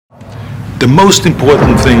The most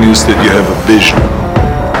important thing is that you have a vision,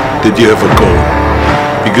 that you have a goal.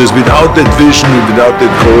 Because without that vision and without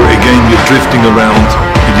that goal, again, you're drifting around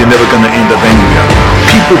and you're never going to end up anywhere.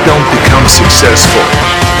 People don't become successful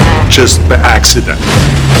just by accident.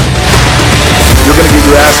 You're going to get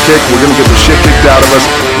your ass kicked. We're going to get the shit kicked out of us.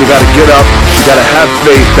 You got to get up. You got to have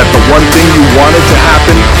faith that the one thing you wanted to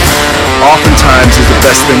happen oftentimes is the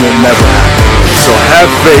best thing that never happened. So have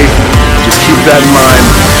faith. Just keep that in mind.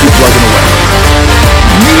 Keep plugging away.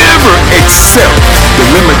 Never accept the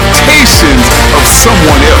limitations of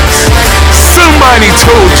someone else. Somebody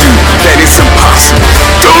told you that it's impossible.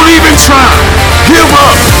 Don't even try. Give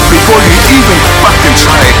up before you even fucking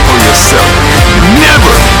try it for yourself.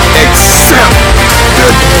 Never accept the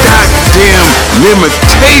goddamn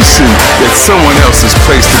limitation that someone else has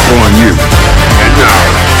placed upon you. And now,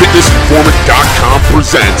 FitnessInformant.com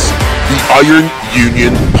presents the Iron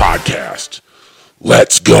Union Podcast.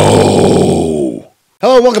 Let's go.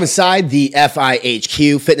 Hello, welcome inside the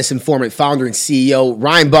FIHQ, Fitness Informant founder and CEO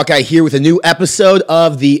Ryan Buckeye here with a new episode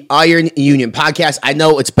of the Iron Union Podcast. I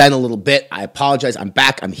know it's been a little bit. I apologize. I'm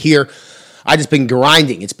back. I'm here. I've just been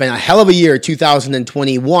grinding. It's been a hell of a year,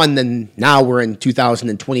 2021, and now we're in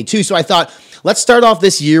 2022. So I thought, let's start off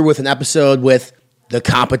this year with an episode with the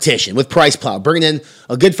competition, with Price Plow, bringing in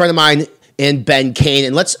a good friend of mine in Ben Kane,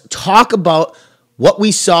 and let's talk about what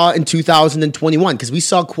we saw in 2021, because we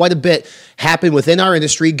saw quite a bit happen within our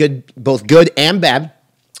industry, both good and bad,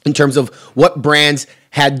 in terms of what brands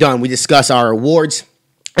had done. We discuss our awards,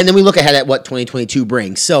 and then we look ahead at what 2022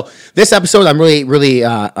 brings. So this episode, I'm really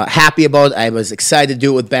happy about. I was excited to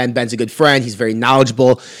do it with Ben. Ben's a good friend. He's very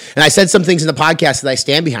knowledgeable. And I said some things in the podcast that I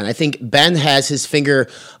stand behind. I think Ben has his finger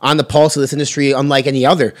on the pulse of this industry unlike any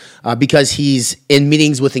other because he's in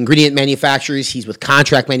meetings with ingredient manufacturers. He's with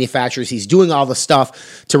contract manufacturers. He's doing all the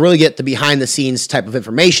stuff to really get the behind-the-scenes type of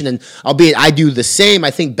information. And albeit I do the same,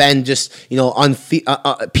 I think Ben just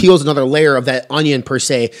peels another layer of that onion per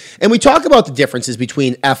se. And we talk about the differences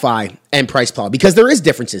between FI and Price Plow because there is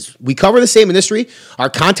differences. We cover the same industry. Our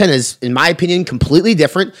content is, in my opinion, completely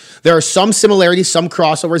different. There are some similarities, some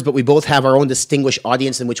crossovers, but we both have our own distinguished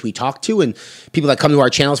audience in which we talk to and people that come to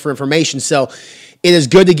our channels for information. So it is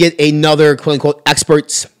good to get another quote-unquote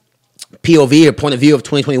expert's POV or point of view of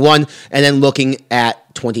 2021 and then looking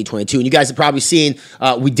at 2022. And you guys have probably seen,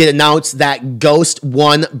 we did announce that Ghost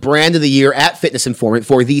won Brand of the Year at Fitness Informant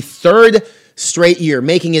for the third straight year,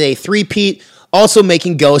 making it a three-peat, also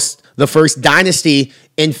making Ghost the first dynasty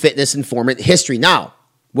in Fitness Informant history. Now,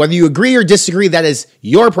 whether you agree or disagree, that is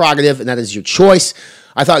your prerogative and that is your choice.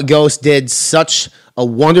 I thought Ghost did such a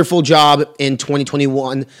wonderful job in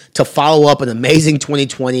 2021 to follow up an amazing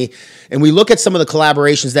 2020. And we look at some of the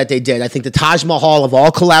collaborations that they did. I think the Taj Mahal of all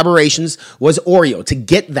collaborations was Oreo. To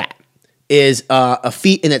get that is a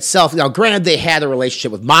feat in itself. Now, granted, they had a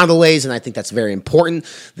relationship with Mondelez, and I think that's very important.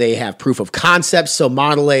 They have proof of concept, so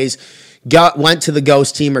Mondelez went to the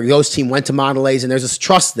Ghost team, or Ghost team went to Mondelez, and there's this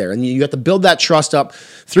trust there. And you have to build that trust up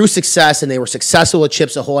through success, and they were successful with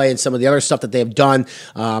Chips Ahoy and some of the other stuff that they have done.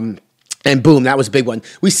 And boom, that was a big one.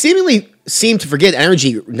 We seem to forget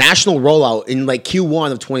Energy national rollout in like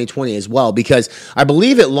Q1 of 2020 as well, because I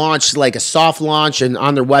believe it launched like a soft launch and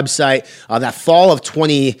on their website that fall of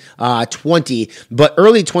 2020, but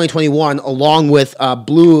early 2021, along with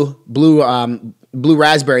Blue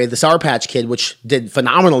Raspberry, the Sour Patch Kid, which did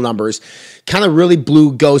phenomenal numbers, kind of really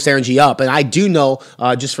blew Ghost Energy up. And I do know,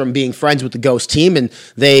 just from being friends with the Ghost team, and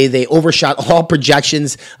they overshot all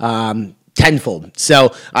projections tenfold.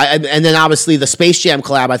 So, and then obviously the Space Jam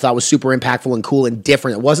collab I thought was super impactful and cool and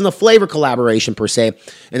different. It wasn't a flavor collaboration per se,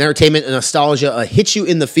 an entertainment and nostalgia, a hit you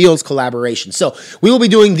in the fields collaboration. So we will be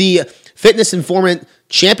doing the Fitness Informant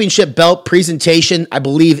Championship Belt presentation, I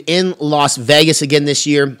believe, in Las Vegas again this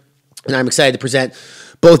year. And I'm excited to present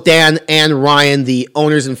both Dan and Ryan, the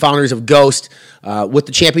owners and founders of Ghost, with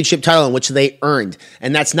the championship title in which they earned.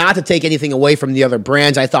 And that's not to take anything away from the other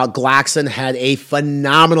brands. I thought Glaxon had a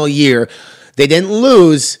phenomenal year. They didn't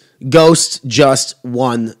lose. Ghost just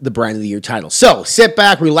won the Brand of the Year title. So sit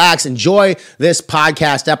back, relax, enjoy this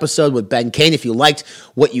podcast episode with Ben Kane. If you liked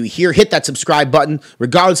what you hear, hit that subscribe button,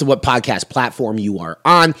 regardless of what podcast platform you are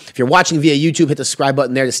on. If you're watching via YouTube, hit the subscribe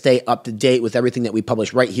button there to stay up to date with everything that we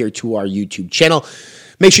publish right here to our YouTube channel.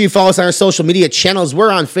 Make sure you follow us on our social media channels.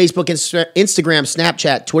 We're on Facebook, Instagram,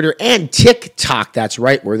 Snapchat, Twitter, and TikTok. That's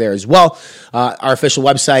right, we're there as well. Our official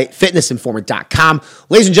website, fitnessinformant.com.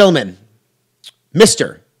 Ladies and gentlemen,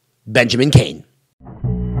 Mr. Benjamin Kane.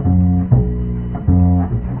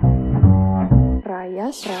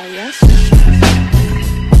 Rayas.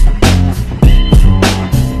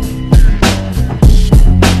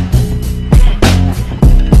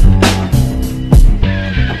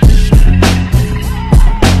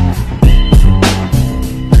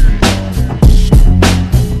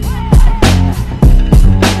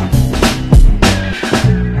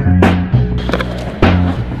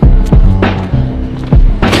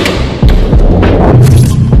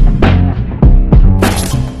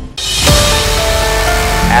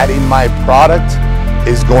 product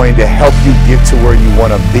is going to help you get to where you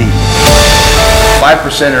want to be.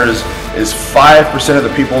 5%ers is 5% of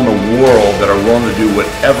the people in the world that are willing to do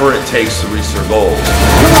whatever it takes to reach their goals.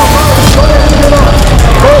 Come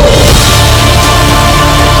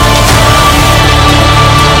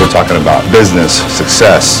on, we're talking about business,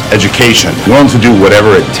 success, education. Willing to do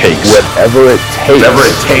whatever it takes. Whatever it takes. Whatever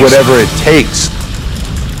it takes. Whatever it takes.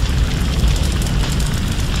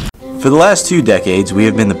 For the last 2 decades, we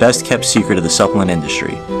have been the best kept secret of the supplement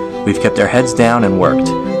industry. We've kept our heads down and worked.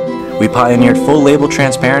 We pioneered full label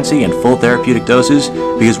transparency and full therapeutic doses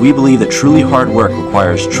because we believe that truly hard work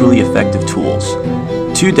requires truly effective tools.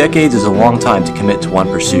 2 decades is a long time to commit to one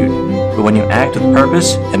pursuit, but when you act with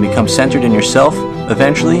purpose and become centered in yourself,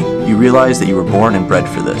 eventually you realize that you were born and bred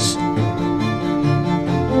for this.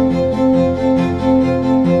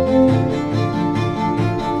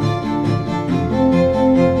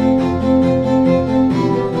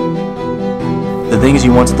 The things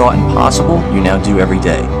you once thought impossible, you now do every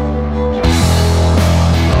day.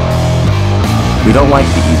 We don't like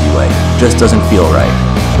the easy way, it just doesn't feel right.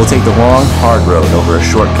 We'll take the long, hard road over a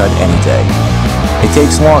shortcut any day. It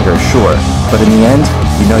takes longer, sure, but in the end,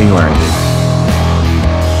 you know you earned it.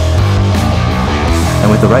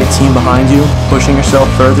 And with the right team behind you, pushing yourself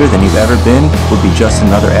further than you've ever been would be just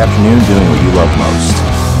another afternoon doing what you love most.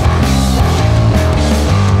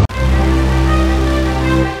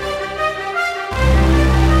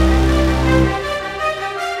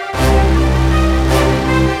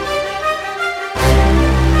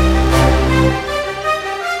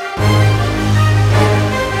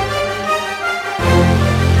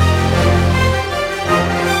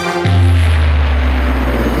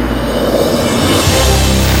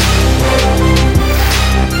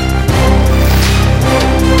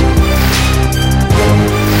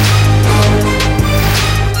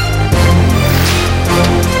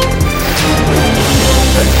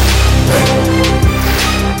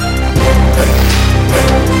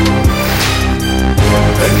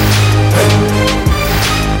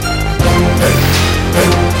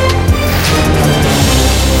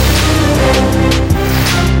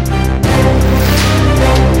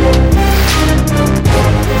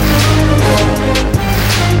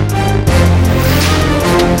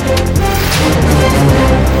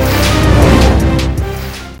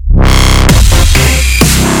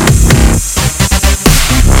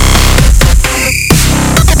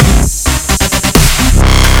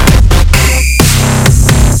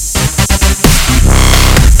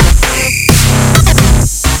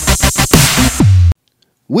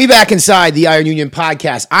 We back inside the Iron Union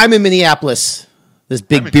podcast. I'm in Minneapolis. This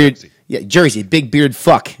big beard, Jersey, big beard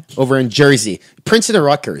fuck over in Jersey. Princeton or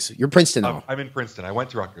Rutgers? You're Princeton though. I'm in Princeton. I went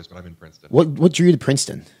to Rutgers, but I'm in Princeton. What drew you to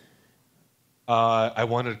Princeton? I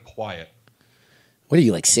wanted quiet. What are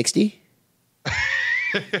you, like 60?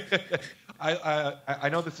 I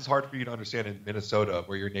know this is hard for you to understand in Minnesota,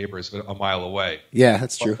 where your neighbor is a mile away. Yeah,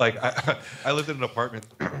 that's true. Like I lived in an apartment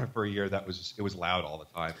for a year that it was loud all the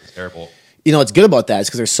time. It was terrible. You know what's good about that is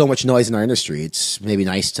because there's so much noise in our industry. It's maybe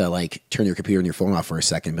nice to like turn your computer and your phone off for a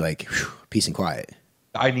second and be like, peace and quiet.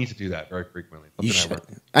 I need to do that very frequently. You should.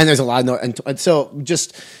 And there's a lot of noise. And so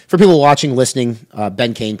just for people watching, listening,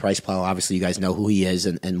 Ben Kane, Price Plow, obviously you guys know who he is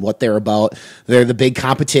and what they're about. They're the big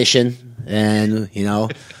competition and, you know,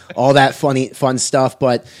 all that fun stuff.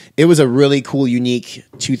 But it was a really cool, unique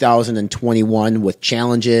 2021 with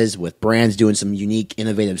challenges, with brands doing some unique,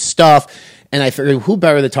 innovative stuff. And I figured who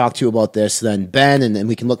better to talk to about this than Ben, and then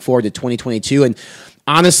we can look forward to 2022. And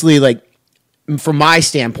honestly, like, from my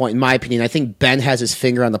standpoint, in my opinion, I think Ben has his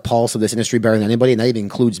finger on the pulse of this industry better than anybody, and that even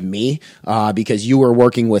includes me, because you were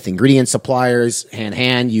working with ingredient suppliers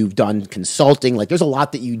hand. You've done consulting. Like, there's a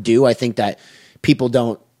lot that you do, I think, that people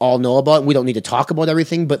don't all know about. We don't need to talk about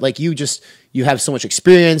everything, but like you have so much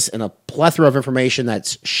experience and a plethora of information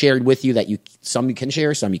that's shared with you that some you can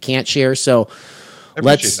share, some you can't share. So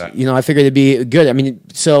I figured it'd be good. I mean,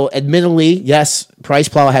 so admittedly, yes, Price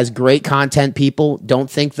Plow has great content. People don't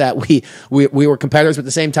think that we were competitors, but at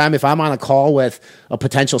the same time, if I'm on a call with a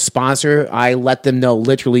potential sponsor, I let them know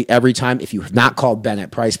literally every time, if you have not called Ben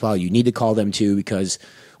at Price Plow, you need to call them too, because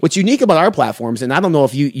what's unique about our platforms, and I don't know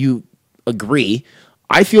if you agree,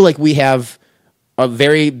 I feel like we have a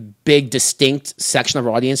very big, distinct section of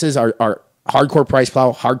our audiences are hardcore Price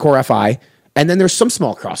Plow, hardcore FI, and then there's some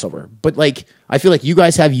small crossover. But like, I feel like you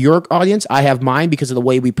guys have your audience, I have mine because of the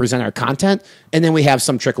way we present our content, and then we have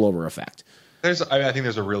some trickle over effect. I think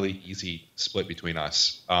there's a really easy split between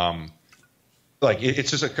us.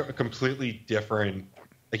 It's just a completely different.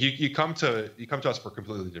 Like you come to us for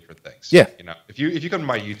completely different things. Yeah. You know, if you come to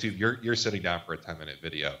my YouTube, you're sitting down for a 10-minute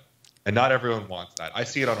video. and not everyone wants that. I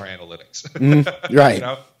see it on our analytics. Right. You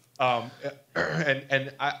know?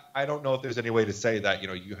 And I don't know if there's any way to say that,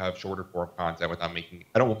 you have shorter form content without making,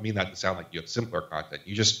 I don't mean that to sound like you have simpler content.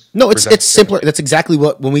 You just, no, it's simpler. That's exactly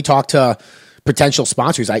when we talk to potential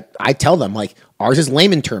sponsors, I tell them, like, ours is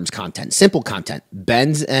layman terms content, simple content.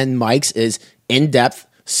 Ben's and Mike's is in-depth,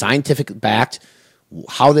 scientific backed,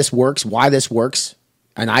 how this works, why this works.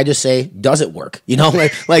 And I just say, does it work?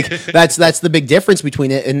 Like that's the big difference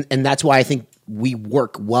between it. And that's why I think we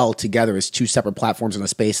work well together as two separate platforms in a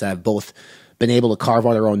space that have both been able to carve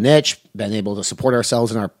out our own niche, been able to support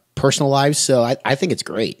ourselves in our personal lives. So I think it's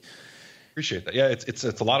great. Appreciate that. Yeah, it's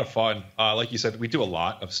a lot of fun. Like you said, we do a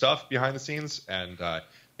lot of stuff behind the scenes, and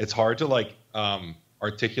it's hard to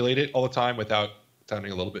articulate it all the time without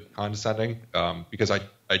sounding a little bit condescending, because I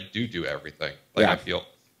do everything. I feel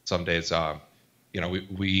some days, I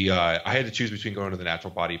had to choose between going to the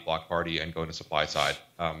Natural Body block party and going to Supply Side,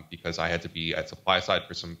 because I had to be at Supply Side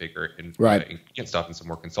for some bigger ingredient stuff and some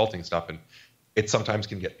more consulting stuff, and it sometimes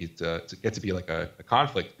can get to be like a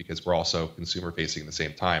conflict because we're also consumer facing at the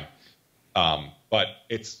same time. But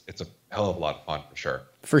it's a hell of a lot of fun for sure.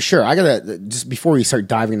 For sure. I gotta, just before we start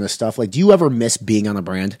diving into this stuff, do you ever miss being on a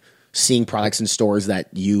brand, seeing products in stores that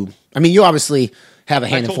you obviously have a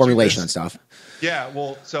hand in formulation and stuff? Yeah.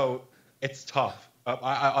 Well, so it's tough.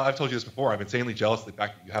 I've told you this before. I'm insanely jealous of the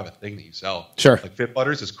fact that you have a thing that you sell. Sure. Like Fit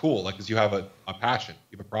Butters is cool. Because you have a passion,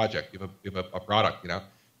 you have a project, you have a product,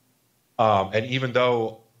 and even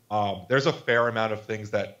though, there's a fair amount of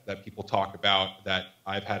things that people talk about that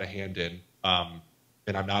I've had a hand in,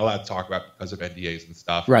 and I'm not allowed to talk about because of NDAs and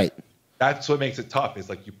stuff. Right. That's what makes it tough.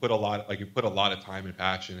 Is you put a lot of time and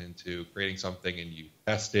passion into creating something, and you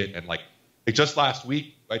test it. And just last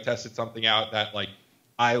week, I tested something out that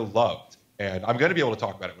I loved, and I'm going to be able to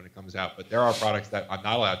talk about it when it comes out. But there are products that I'm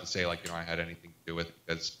not allowed to say I had anything to do with,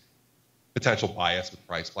 because potential bias with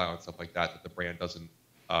Price Plow and stuff like that the brand doesn't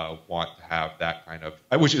want to have that kind of,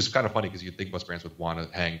 which is kind of funny because you'd think most brands would want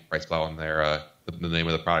to hang Price Plow on their the name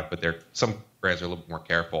of the product, but some brands are a little bit more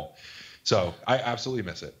careful. So I absolutely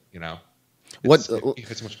miss it. It's so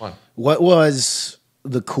much fun. What was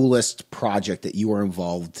the coolest project that you were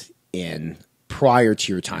involved in prior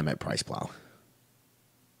to your time at Price Plow?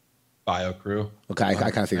 BioCrew. Okay, I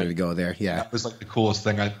kind of figured to go there. Yeah, that was the coolest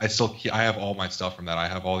thing. I have all my stuff from that. I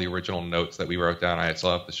have all the original notes that we wrote down. I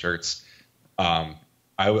still have the shirts.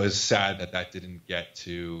 I was sad that didn't get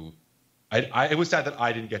to. It was sad that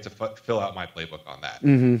I didn't get to fill out my playbook on that.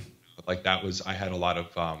 Mm-hmm. I had a lot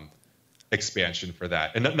of expansion for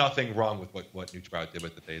that, and nothing wrong with what NutriBio did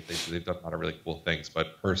with it. They've done a lot of really cool things,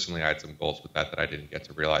 but personally, I had some goals with that I didn't get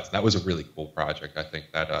to realize. And that was a really cool project. I think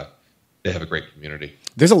that they have a great community.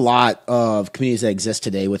 There's a lot of communities that exist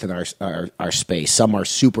today within our space. Some are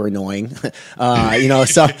super annoying. So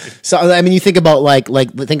you think about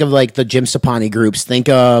think of the Jim Stoppani groups. Think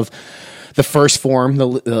of the First Form, the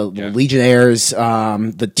Legionnaires,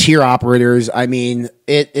 the tier operators.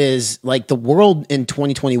 It is the world in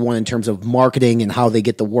 2021 in terms of marketing and how they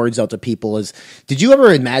get the words out to people is, did you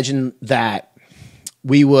ever imagine that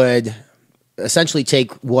we would essentially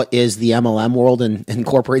take what is the MLM world and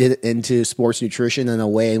incorporate it into sports nutrition in a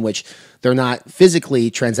way in which they're not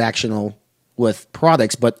physically transactional with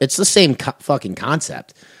products, but it's the same fucking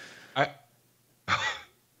concept?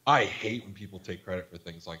 I hate when people take credit for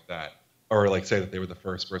things like that, or say that they were the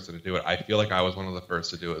first person to do it. I feel like I was one of the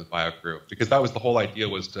first to do it with BioCrew, because that was the whole idea,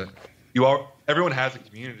 was everyone has a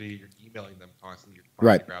community, you're emailing them constantly, you're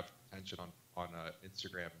trying to grab attention on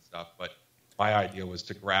Instagram and stuff, but my idea was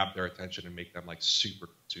to grab their attention and make them super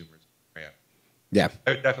consumers of the brand. Yeah.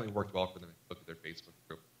 It definitely worked well for them. Look at their Facebook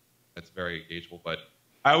group. That's very engageable. But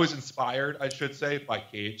I was inspired, I should say, by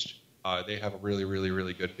Caged. They have a really, really,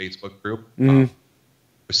 really good Facebook group.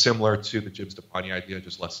 Similar to the Jim Stoppani idea,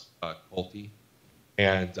 just less culty.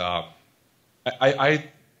 And I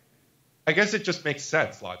guess it just makes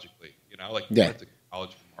sense logically. You went to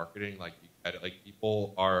college for marketing. You get it.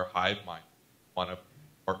 People are hive mind, want to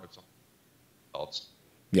partner with something else.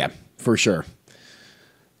 Yeah, for sure.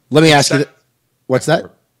 Let me ask you, what's that?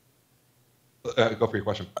 Go for your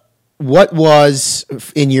question. What was,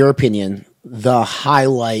 in your opinion, the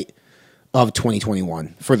highlight of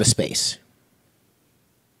 2021 for the space?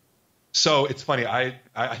 So it's funny. I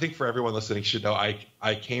think for everyone listening should know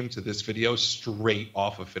I came to this video straight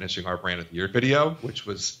off of finishing our Brand of the Year video, which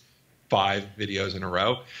was 5 videos in a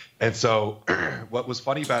row. And so what was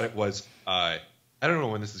funny about it was, I don't know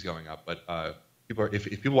when this is going up, but if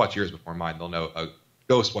people watch yours before mine, they'll know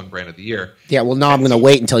Ghost won Brand of the Year. Yeah, well, now I'm going to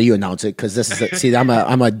wait until you announce it because this is see, I'm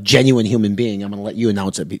a genuine human being. I'm going to let you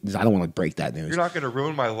announce it because I don't want to break that news. You're not going to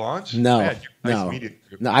ruin my launch? No, Man,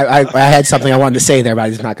 you're nice no. I had something I wanted to say there, but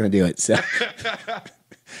I'm just not going to do it. So.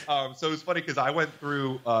 So it's funny because I went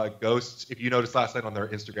through Ghosts. If you noticed last night on their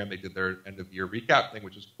Instagram, they did their end of year recap thing,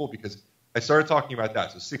 which was cool because I started talking about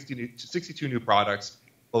that. So 62 new products,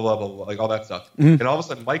 blah, blah, blah, blah, like all that stuff. Mm-hmm. And all of a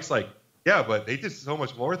sudden, Mike's like, yeah, but they did so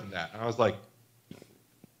much more than that. And I was like,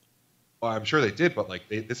 well, I'm sure they did, but like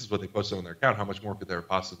this is what they posted on their account. How much more could there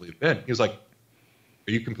possibly have been? He was like,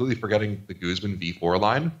 are you completely forgetting the Guzman V4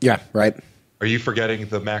 line? Yeah, right. Are you forgetting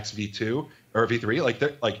the Max V2 or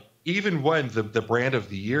V3? Like even when the brand of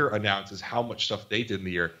the year announces how much stuff they did in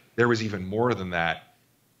the year, there was even more than that.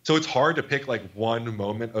 So it's hard to pick like one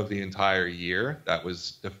moment of the entire year that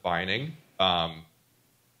was defining.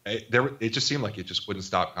 It just seemed like it just wouldn't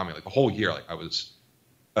stop coming. Like the whole year, like I was,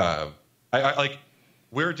 I like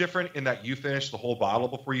we're different in that you finish the whole bottle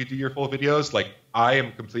before you do your full videos. Like I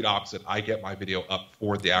am complete opposite. I get my video up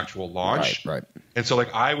for the actual launch. Right. And so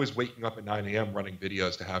like I was waking up at 9 a.m. running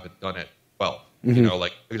videos to have it done at 12. Mm-hmm. You know,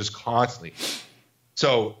 like just constantly.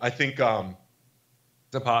 So I think it's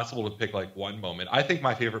impossible to pick like one moment. I think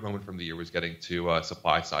my favorite moment from the year was getting to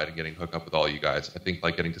supply side and getting hooked up with all you guys. I think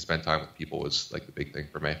like getting to spend time with people was like the big thing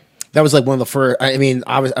for me. That was like one of the first. I mean,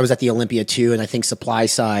 I was at the Olympia too, and I think supply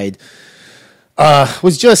side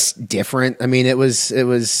was just different. I mean, it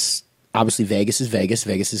was obviously Vegas is Vegas.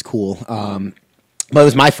 Vegas is cool. But it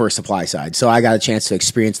was my first supply side, so I got a chance to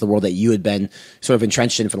experience the world that you had been sort of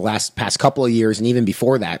entrenched in for the past couple of years, and even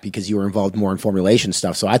before that, because you were involved more in formulation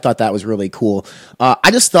stuff. So I thought that was really cool. I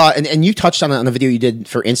just thought, and you touched on it on the video you did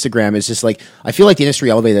for Instagram, is just like I feel like the industry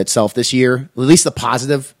elevated itself this year. At least the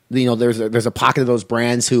positive. You know, there's a pocket of those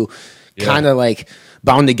brands who kind of like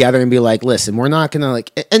bound together and be like, listen, we're not gonna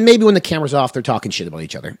like, and maybe when the camera's off, they're talking shit about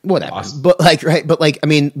each other, whatever. Awesome. But like, right, but like, I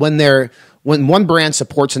mean, when one brand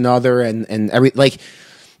supports another and every like,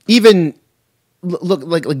 even look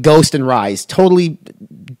like Ghost and Rise, totally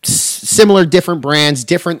similar, different brands,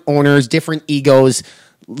 different owners, different egos.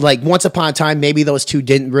 Like once upon a time, maybe those two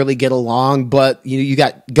didn't really get along, but you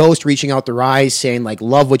got Ghost reaching out to Rise saying like,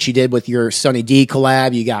 love what you did with your Sunny D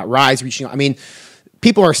collab. You got Rise reaching out. I mean,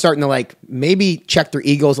 people are starting to like maybe check their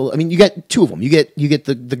egos. I mean, you get two of them. You get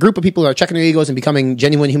the group of people that are checking their egos and becoming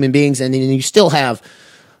genuine human beings, and then you still have,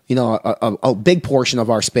 you know, a big portion of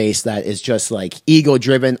our space that is just like ego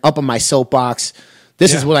driven, up on my soapbox.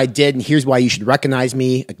 This is what I did, and here's why you should recognize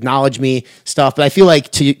me, acknowledge me, stuff. But I feel like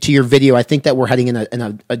to your video, I think that we're heading in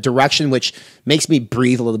a direction which makes me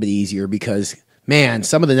breathe a little bit easier because, man,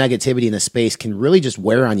 some of the negativity in the space can really just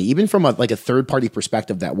wear on you, even from a third-party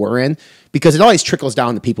perspective that we're in, because it always trickles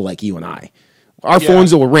down to people like you and I. Our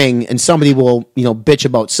phones will ring, and somebody will, you know, bitch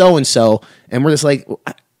about so-and-so, and we're just like,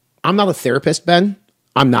 I'm not a therapist, Ben.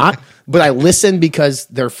 I'm not, but I listen because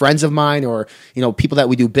they're friends of mine or, you know, people that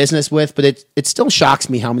we do business with, but it still shocks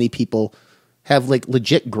me how many people have like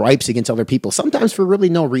legit gripes against other people, sometimes for really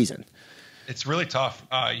no reason. It's really tough.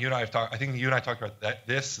 You and I have talked. I think you and I talked about that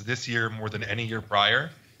this year more than any year prior.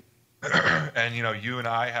 And you know, you and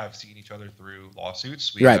I have seen each other through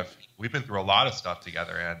lawsuits. We've been through a lot of stuff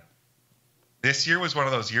together, and this year was one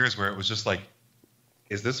of those years where it was just like,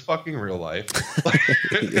 is this fucking real life?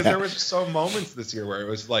 Because there was some moments this year where it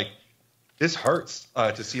was like, this hurts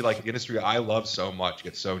to see like the industry I love so much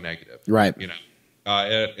get so negative. Right. You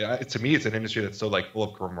know, to me, it's an industry that's so like full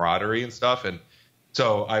of camaraderie and stuff, and.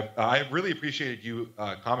 So I really appreciated you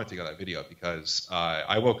commenting on that video because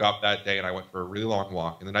I woke up that day and I went for a really long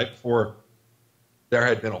walk. And the night before, there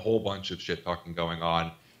had been a whole bunch of shit talking going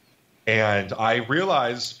on. And I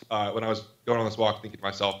realized when I was going on this walk thinking to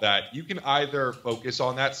myself that you can either focus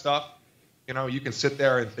on that stuff, you know, you can sit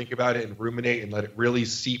there and think about it and ruminate and let it really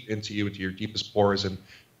seep into you, into your deepest pores. And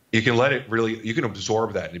you can let it really, you can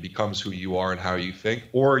absorb that and it becomes who you are and how you think.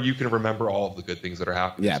 Or you can remember all of the good things that are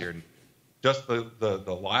happening this year. And just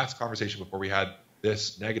the last conversation before we had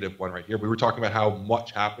this negative one right here, we were talking about how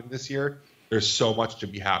much happened this year. There's so much to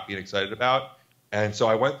be happy and excited about. And so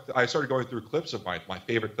I started going through clips of my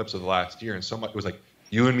favorite clips of the last year. And so much, it was like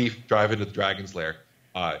you and me driving to the Dragon's Lair,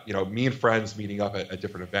 you know, me and friends meeting up at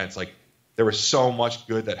different events. Like there was so much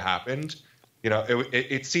good that happened. You know,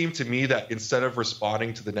 it seemed to me that instead of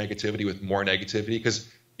responding to the negativity with more negativity, because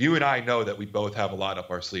you and I know that we both have a lot up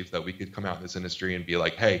our sleeves that we could come out in this industry and be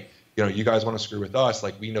like, hey, you know, you guys want to screw with us?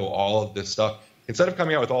 Like, we know all of this stuff. Instead of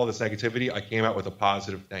coming out with all this negativity, I came out with a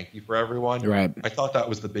positive thank you for everyone. Right. I thought that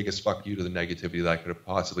was the biggest fuck you to the negativity that I could have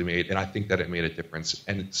possibly made, and I think that it made a difference,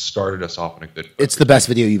 and it started us off on a good foot. It's the best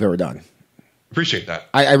video you've ever done. Appreciate that.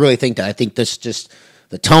 I really think that. I think this just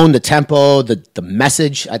the tone, the tempo, the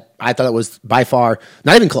message. I thought it was by far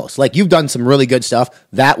not even close. Like, you've done some really good stuff.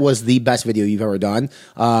 That was the best video you've ever done.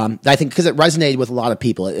 I think because it resonated with a lot of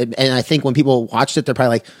people. And I think when people watched it, they're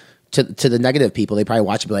probably like, to the negative people, they probably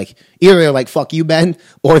watch it and be like, either they're like, fuck you, Ben,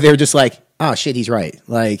 or they're just like, oh shit, he's right.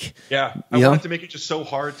 Like, yeah, I wanted to make it just so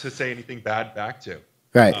hard to say anything bad back to.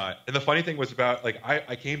 Right. And the funny thing was about, like,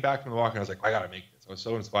 I came back from the walk and I was like, I gotta make this. I was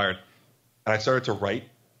so inspired. And I started to write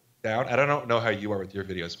down. And I don't know how you are with your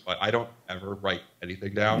videos, but I don't ever write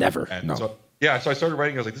anything down. Never. And no. so I started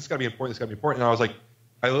writing. I was like, this is gotta be important. This is gotta be important. And I was like,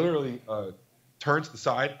 I literally turned to the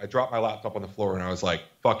side. I dropped my laptop on the floor and I was like,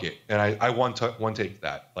 fuck it. And I one take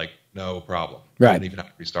that, like, no problem. Right. I didn't even have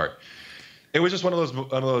to restart. It was just one of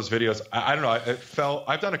those videos. I don't know.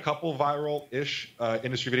 I've done a couple viral-ish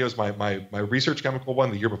industry videos. My research chemical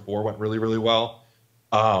one the year before went really, really well.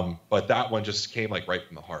 But that one just came like right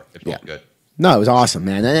from the heart. It felt good. No, it was awesome,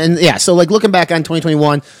 man. And yeah, so like looking back on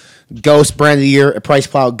 2021, Ghost Brand of the Year at Price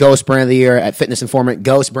Plow, Ghost Brand of the Year at Fitness Informant,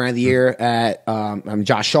 Ghost Brand of the Year at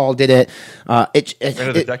Josh Shaw did it. Brand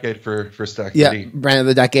of the Decade for Stack 3D. Yeah, Brand of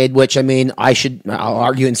the Decade, which I mean, I'll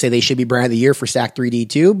argue and say they should be Brand of the Year for Stack 3D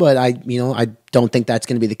too, but I don't think that's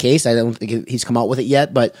going to be the case. I don't think he's come out with it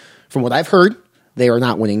yet, but from what I've heard, they are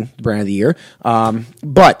not winning Brand of the Year.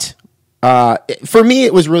 But for me,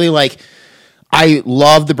 it was really like, I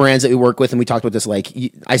love the brands that we work with, and we talked about this. Like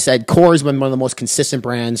I said, Core has been one of the most consistent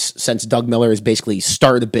brands since Doug Miller has basically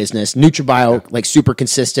started the business. NutraBio, like super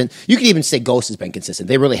consistent. You could even say Ghost has been consistent.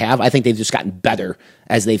 They really have. I think they've just gotten better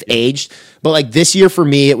as they've aged. But like this year for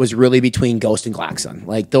me, it was really between Ghost and Glaxon.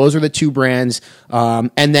 Like those are the two brands. And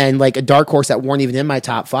then like a dark horse that weren't even in my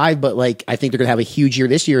top 5, but like I think they're going to have a huge year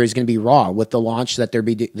this year is going to be Raw with the launch that they're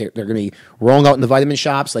going to be rolling out in the vitamin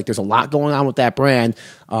shops. Like there's a lot going on with that brand.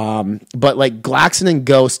 But like Glaxon and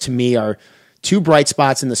Ghost to me are two bright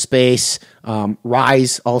spots in the space.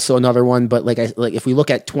 Rise also another one, but like if we look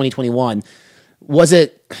at 2021,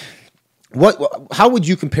 how would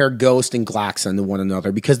you compare Ghost and Glaxon to one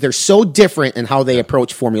another? Because they're so different in how they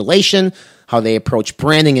approach formulation, how they approach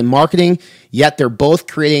branding and marketing, yet they're both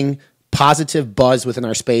creating positive buzz within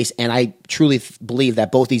our space. And I truly believe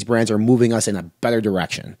that both these brands are moving us in a better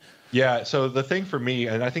direction. Yeah, so the thing for me,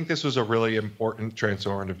 and I think this was a really important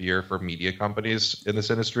transformative year for media companies in this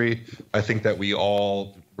industry. I think that we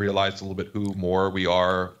all realized a little bit who more we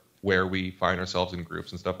are, where we find ourselves in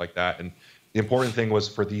groups and stuff like that. And the important thing was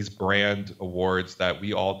for these brand awards that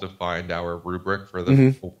we all defined our rubric for the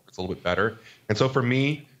awards a little bit better. And so for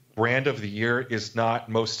me, brand of the year is not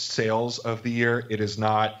most sales of the year. It is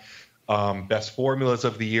not best formulas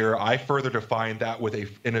of the year. I further defined that with a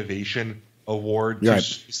innovation award to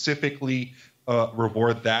specifically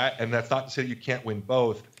reward that. And that's not to say you can't win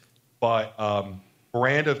both, but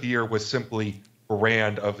brand of the year was simply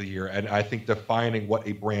brand of the year. And I think defining what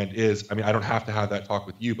a brand is, I mean, I don't have to have that talk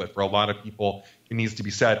with you, but for a lot of people, it needs to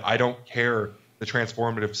be said. I don't care the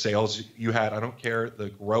transformative sales you had. I don't care the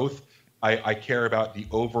growth. I care about the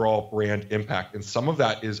overall brand impact. And some of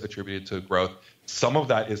that is attributed to growth. Some of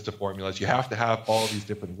that is to formulas. You have to have all these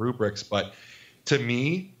different rubrics. But to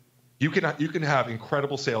me, you can have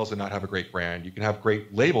incredible sales and not have a great brand. You can have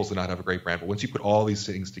great labels and not have a great brand. But once you put all these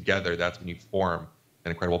things together, that's when you form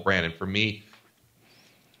an incredible brand. And for me,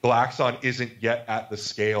 Glaxon isn't yet at the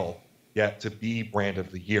scale yet to be brand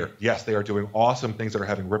of the year. Yes, they are doing awesome things that are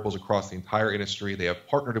having ripples across the entire industry. They have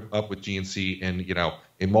partnered up with GNC in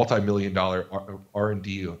a multi-million-dollar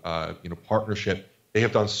R&D partnership. They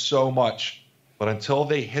have done so much, but until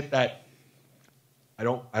they hit that, I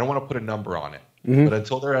don't want to put a number on it. Mm-hmm. But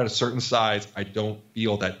until they're at a certain size, I don't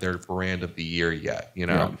feel that they're brand of the year yet.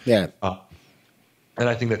 Yeah. And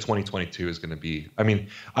I think that 2022 is going to be. I mean,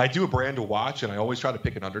 I do a brand to watch, and I always try to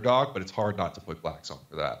pick an underdog, but it's hard not to put Glaxon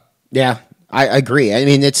for that. Yeah, I agree. I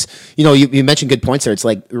mean, it's you mentioned good points there. It's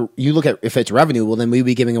like you look at if it's revenue, well, then we'd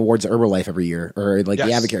be giving awards to Herbalife every year, or like the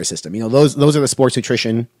Advocare system. Those are the sports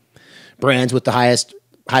nutrition brands with the highest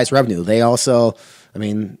revenue. They also, I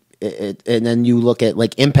mean. And then you look at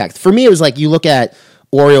like impact. For me, it was like you look at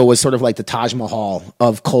Oreo was sort of like the Taj Mahal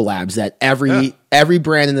of collabs that every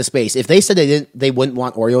brand in the space, if they said they wouldn't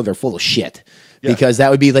want Oreo, they're full of shit because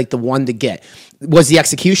that would be like the one to get. Was the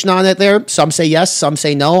execution on it there? Some say yes, some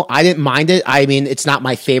say no. I didn't mind it. I mean, it's not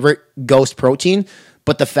my favorite Ghost protein,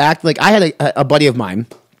 but the fact, like I had a buddy of mine,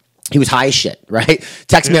 he was high as shit, right?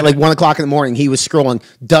 Text me at like 1 o'clock in the morning. He was scrolling,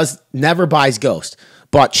 never buys Ghost,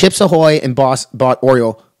 bought Chips Ahoy and bought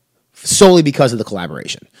Oreo solely because of the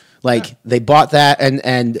collaboration. Like they bought that and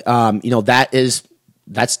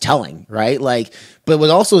that's telling, right? Like, but what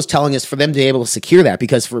also is telling is for them to be able to secure that,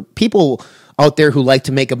 because for people out there who like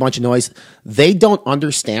to make a bunch of noise, they don't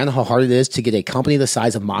understand how hard it is to get a company the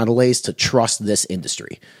size of Mondelez to trust this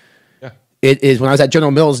industry. Yeah. It is when I was at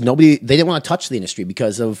General Mills, they didn't want to touch the industry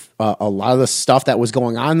because of a lot of the stuff that was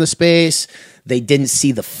going on in the space. They didn't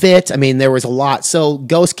see the fit. I mean, there was a lot. So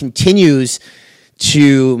Ghost continues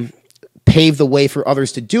to pave the way for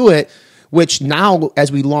others to do it, which now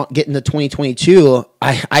as we get into 2022,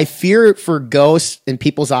 I fear for Ghost in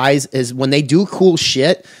people's eyes is when they do cool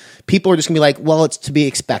shit, people are just gonna be like, well, it's to be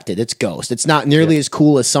expected. It's Ghost. It's not nearly as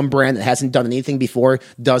cool as some brand that hasn't done anything before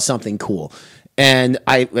does something cool. And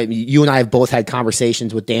you and I have both had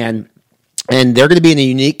conversations with Dan, and they're going to be in a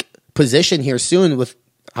unique position here soon with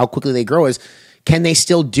how quickly they grow. Is can they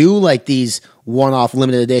still do like these one-off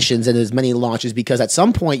limited editions and as many launches? Because at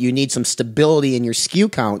some point you need some stability in your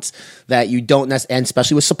SKU counts that you don't necessarily, and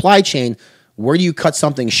especially with supply chain, where do you cut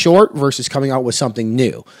something short versus coming out with something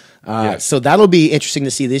new? So that'll be interesting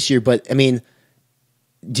to see this year. But I mean,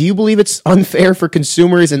 do you believe it's unfair for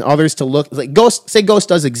consumers and others to look like Ghost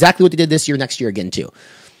does exactly what they did this year, next year again too,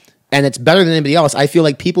 and it's better than anybody else? I feel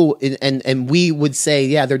like people and we would say,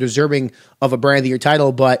 yeah, they're deserving of a brand of the year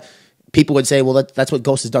title, but people would say, well, that's what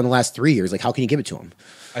Ghost has done the last 3 years. Like, how can you give it to them?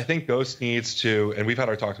 I think Ghost needs to, and we've had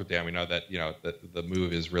our talks with Dan. We know that the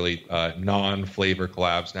move is really non-flavor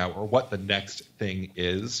collabs now, or what the next thing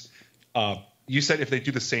is. You said if they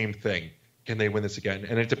do the same thing, can they win this again?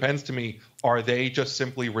 And it depends to me. Are they just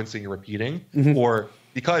simply rinsing and repeating, or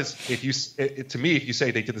because if you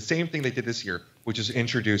say they did the same thing they did this year, which is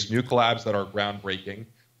introduce new collabs that are groundbreaking,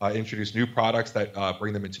 introduce new products that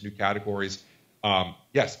bring them into new categories.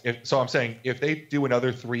 Yes. So I'm saying if they do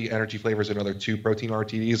another 3 energy flavors, another 2 protein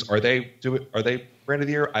RTDs, are they brand of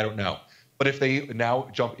the year? I don't know. But if they now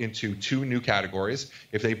jump into 2 new categories,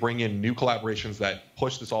 if they bring in new collaborations that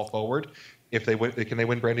push this all forward, if they win, can they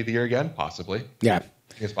win brand of the year again? Possibly. Yeah. I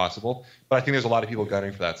think it's possible. But I think there's a lot of people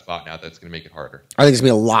gunning for that spot now. That's going to make it harder. I think it's going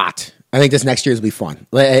to be a lot. I think this next year is going to be fun.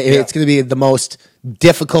 It's going to be the most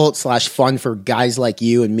difficult / fun for guys like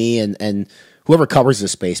you and me and whoever covers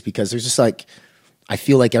this space, because there's just like, I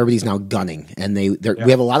feel like everybody's now gunning, and we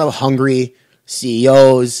have a lot of hungry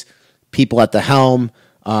CEOs, people at the helm,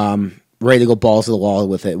 ready to go balls to the wall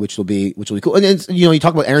with it, which will be cool. And then, you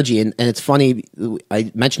talk about energy, and it's funny.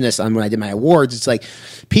 I mentioned this when I did my awards. It's like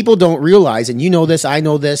people don't realize, and you know this, I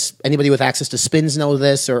know this. Anybody with access to spins know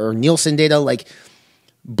this, or Nielsen data. Like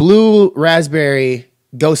Blue Raspberry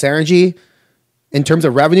Ghost Energy, in terms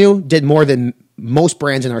of revenue, did more than most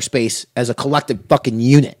brands in our space as a collective fucking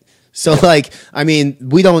unit. So like, I mean,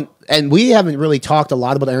 we haven't really talked a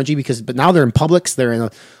lot about energy but now they're in Publix, they're in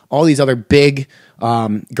all these other big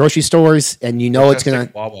grocery stores, and it's going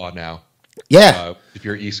to Wawa now. Yeah. If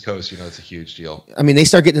you're East Coast, it's a huge deal. I mean, they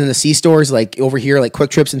start getting in the C stores, like over here, like Quick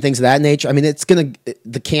Trips and things of that nature. I mean, it's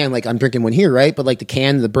the can, like I'm drinking one here, right? But like the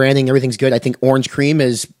can, the branding, everything's good. I think orange cream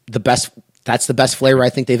is the best. That's the best flavor I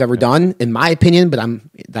think they've ever done, in my opinion. But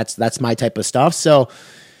that's my type of stuff. So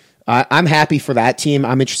I'm happy for that team.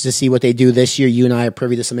 I'm interested to see what they do this year. You and I are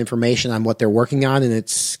privy to some information on what they're working on, and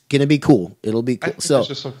it's going to be cool. It'll be cool. There's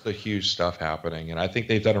just some huge stuff happening, and I think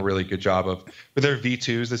they've done a really good job with their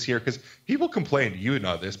V2s this year, because people complained,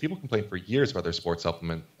 people complained for years about their sports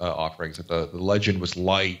supplement offerings. That the Legend was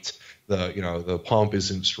light, the pump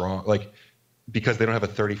isn't strong, like because they don't have a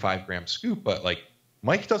 35-gram scoop. But like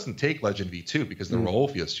Mike doesn't take Legend V2 because the roll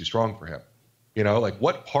feels too strong for him. Like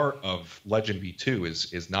what part of Legend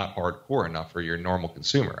V2 is not hardcore enough for your normal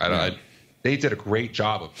consumer? They did a great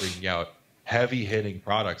job of bringing out heavy hitting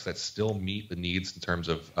products that still meet the needs in terms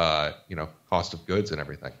of cost of goods and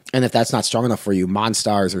everything. And if that's not strong enough for you,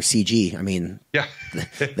 Monstars or CG, I mean, yeah,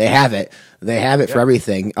 they have it. They have it for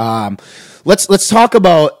everything. Let's talk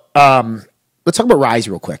about Rise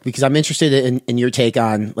real quick, because I'm interested in your take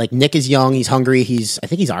on, like, Nick is young, he's hungry, I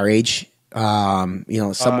think he's our age.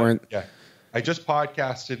 Somewhere. Yeah. I just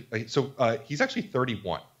podcasted. So he's actually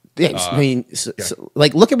 31. Yeah, I mean, so,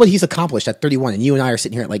 look at what he's accomplished at 31, and you and I are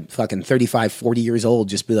sitting here at like fucking 35, 40 years old,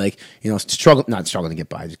 just be like, not struggling to get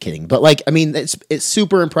by. Just kidding, but like, I mean, it's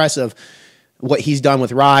super impressive what he's done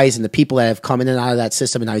with Rise and the people that have come in and out of that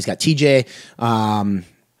system, and now he's got TJ. I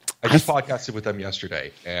just podcasted with them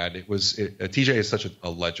yesterday, and TJ is such a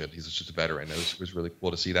legend. He's such a veteran. It was really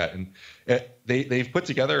cool to see that, and they've put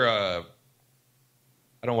together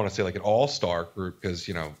I don't want to say like an all-star group, because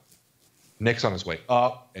Nick's on his way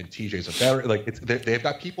up and TJ's a better, like they've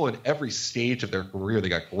got people in every stage of their career. They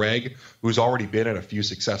got Greg, who's already been at a few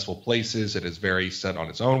successful places and is very set on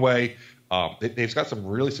his own way. They've got some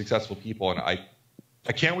really successful people, and I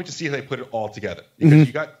can't wait to see how they put it all together, because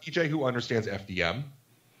you got TJ, who understands FDM,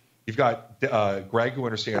 You've got Greg, who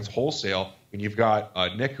understands wholesale, and you've got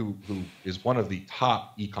Nick, who is one of the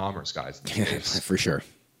top e-commerce guys in the space. For sure.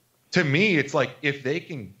 To me, it's like if they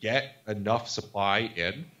can get enough supply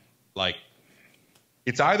in, like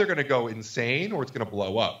it's either going to go insane or it's going to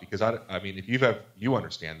blow up. Because I mean, if you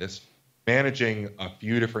understand this, managing a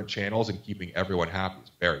few different channels and keeping everyone happy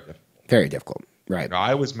is very difficult. Very difficult, right? You know,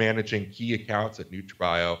 I was managing key accounts at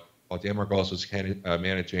NutraBio while Dan Margolis was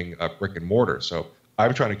managing brick and mortar. So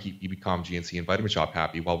I'm trying to keep EBCom, GNC, and Vitamin Shop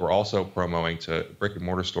happy while we're also promoting to brick and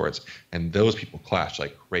mortar stores. And those people clash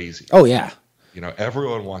like crazy. Oh yeah. You know,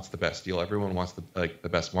 everyone wants the best deal. Everyone wants the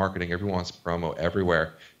best marketing. Everyone wants promo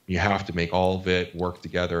everywhere. You have to make all of it work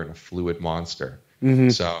together in a fluid monster. Mm-hmm.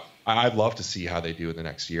 So I'd love to see how they do in the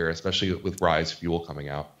next year, especially with Rise Fuel coming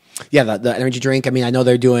out. Yeah, the energy drink. I mean, I know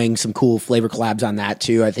they're doing some cool flavor collabs on that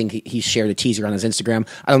too. I think he shared a teaser on his Instagram.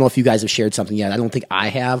 I don't know if you guys have shared something yet. I don't think I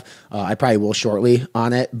have. I probably will shortly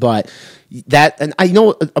on it. But that, and I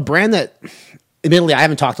know a brand that, admittedly, I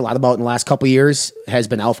haven't talked a lot about in the last couple of years has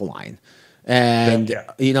been Alpha Line. And,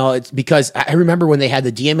 you know, it's because I remember when they had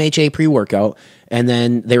the DMHA pre-workout and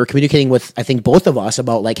then they were communicating with, I think, both of us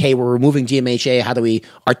about like, hey, we're removing DMHA. How do we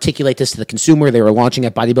articulate this to the consumer? They were launching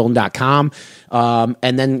at bodybuilding.com.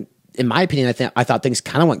 And then, in my opinion, I thought things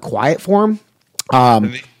kind of went quiet for them.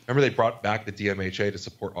 Remember they brought back the DMHA to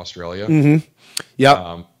support Australia? Mm-hmm.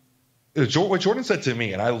 Yep. What Jordan said to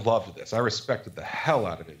me, and I loved this, I respected the hell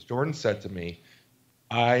out of it. Jordan said to me,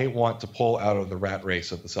 I want to pull out of the rat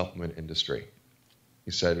race of the supplement industry.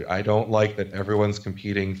 He said, I don't like that everyone's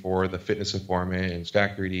competing for the Fitness Informant and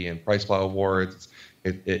Stack 3D and Price Plow Awards.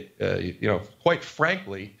 You know, quite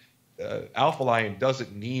frankly, Alpha Lion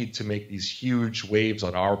doesn't need to make these huge waves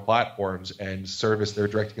on our platforms and service their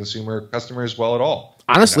direct-to-consumer customers well at all.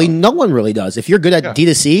 Honestly, you know? No one really does. If you're good at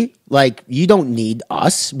D2C, like you don't need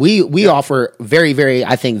us. We offer very, very,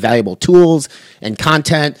 I think, valuable tools and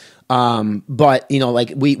content. But you know,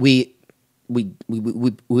 like we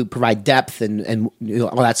provide depth and you know,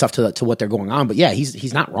 all that stuff to what they're going on. But yeah,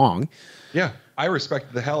 he's not wrong. Yeah, I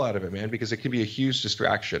respect the hell out of it, man, because it can be a huge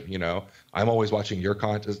distraction. You know, I'm always watching your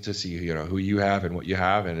content to see, you know, who you have and what you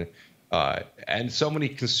have, and so many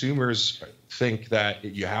consumers think that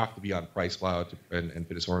you have to be on Price Plow and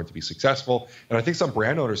Fitness Informant to be successful, and I think some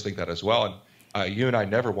brand owners think that as well. And you and I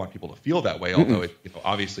never want people to feel that way, although it, you know,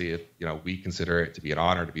 obviously, you know, we consider it to be an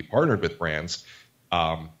honor to be partnered with brands.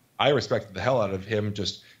 I respected the hell out of him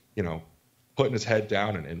just, you know, putting his head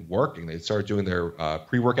down and working. They started doing their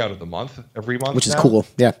pre-workout of the month every month, which is cool.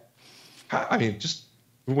 Yeah, I mean, just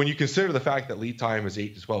when you consider the fact that lead time is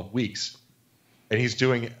 8 to 12 weeks, and he's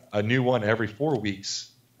doing a new one every 4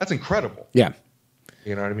 weeks, that's incredible. Yeah,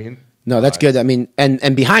 you know what I mean. No, that's good. I mean,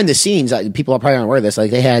 and behind the scenes, people are probably not aware of this. Like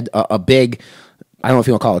they had a big, I don't know if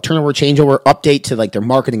you want to call it a turnover, changeover, update to like their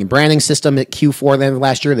marketing and branding system at Q4 the end of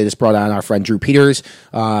last year. They just brought on our friend Drew Peters,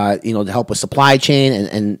 you know, to help with supply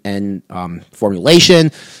chain and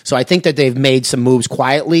formulation. So I think that they've made some moves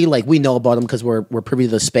quietly. Like we know about them because we're privy to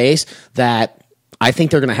the space. That I think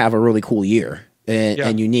they're going to have a really cool year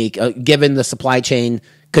and unique, given the supply chain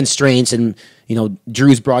constraints, and you know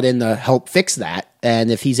Drew's brought in to help fix that.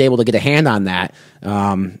 And if he's able to get a hand on that,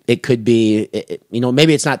 it could be, you know,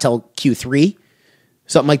 maybe it's not till Q3.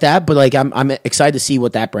 Something like that, but like I'm excited to see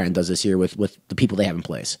what that brand does this year with the people they have in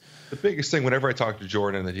place. The biggest thing, whenever I talked to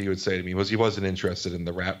Jordan, that he would say to me was he wasn't interested in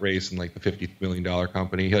the rat race and like the $50 million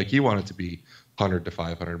company. Like he wanted to be 100 to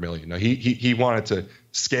 500 million. No, he wanted to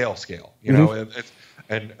scale. You know,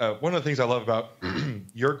 and one of the things I love about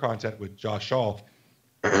your content with Josh Shaw,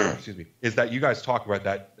 excuse me, is that you guys talk about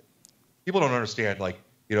that. People don't understand. Like,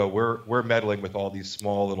 you know, we're meddling with all these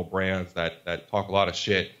small little brands that talk a lot of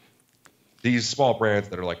shit. These small brands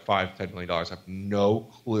that are like $5-10 million have no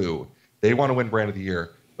clue. They want to win brand of the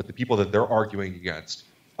year, but the people that they're arguing against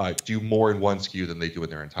do more in one SKU than they do in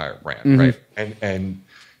their entire brand, right? And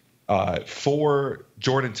for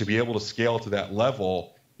Jordan to be able to scale to that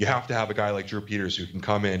level, you have to have a guy like Drew Peters who can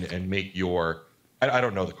come in and make your. I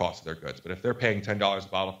don't know the cost of their goods, but if they're paying $10 a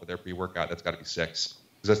bottle for their pre-workout, that's got to be $6, because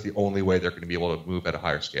that's the only way they're going to be able to move at a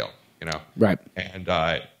higher scale, you know? Right. And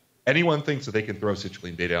anyone thinks that they can throw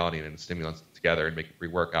citrulline, beta-alanine, and stimulants together and make a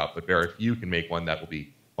pre-workout, but very few can make one that will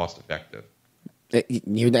be cost-effective.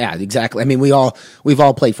 Yeah, exactly. I mean, we've all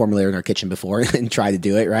played formulator in our kitchen before and tried to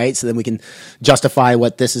do it, right? So then we can justify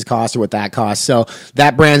what this is cost or what that costs. So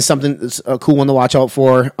that brand's something that's a cool one to watch out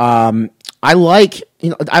for. I like,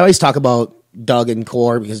 you know, I always talk about Doug and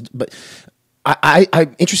Core but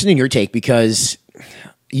I'm interested in your take because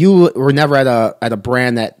you were never at a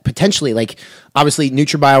brand that potentially, like, obviously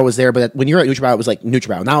NutraBio was there, but when you were at NutraBio, it was like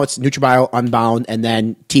NutraBio. Now it's NutraBio, Unbound, and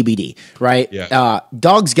then TBD, right? Yeah.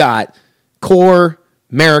 Doug's got Core,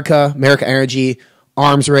 America Energy,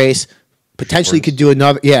 Arms Race. Potentially could do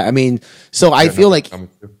another. Yeah, I mean, so I feel like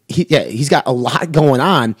he's got a lot going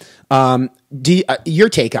on. Your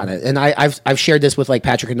take on it, and I've shared this with like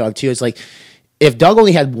Patrick and Doug too. It's like, if Doug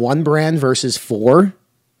only had one brand versus 4,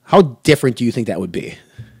 how different do you think that would be? It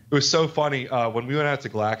was so funny when we went out to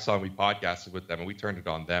Glaxon. We podcasted with them, and we turned it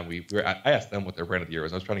on them. I asked them what their brand of the year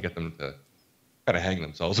was. I was trying to get them to kind of hang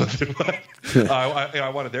themselves with it, but I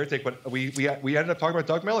wanted their take. But we ended up talking about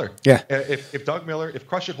Doug Miller. Yeah. If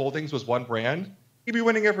Crush It Holdings was one brand, he'd be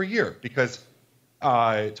winning every year, because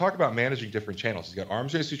talk about managing different channels. He's got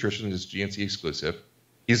Arms Race Nutrition, is GNC exclusive.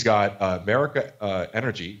 He's got America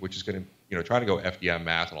Energy, which is going to trying to go FDM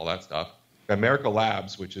mass and all that stuff. America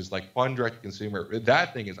Labs, which is like fun direct to consumer.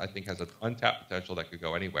 That thing I think has an untapped potential that could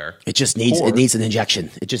go anywhere. It just needs an injection.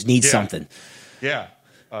 It just needs something. Yeah.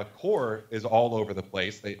 Core is all over the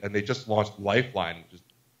place. They just launched Lifeline, which is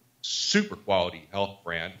super quality health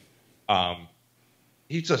brand.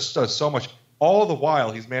 He just does so much. All the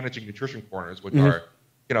while, he's managing Nutrition Corners, which are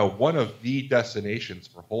one of the destinations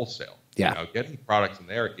for wholesale. Yeah. Getting products in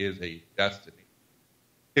there is a destiny.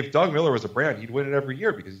 If Doug Miller was a brand, he'd win it every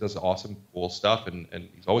year, because he does awesome, cool stuff, and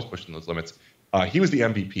he's always pushing those limits. He was the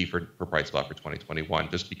MVP for Bright Spot for 2021,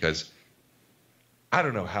 just because I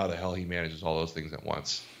don't know how the hell he manages all those things at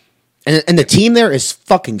once. And the team there is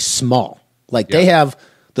fucking small. Like, they have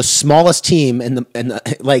the smallest team, and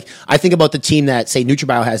like, I think about the team that, say,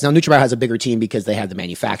 NutraBio has. Now, NutraBio has a bigger team because they have the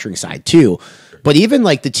manufacturing side too. Sure. But even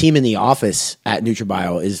like the team in the office at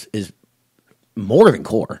NutraBio is more than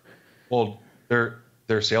Core. Well,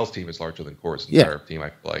 their sales team is larger than Core's entire team. I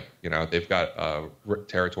feel like they've got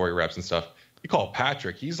territory reps and stuff. You call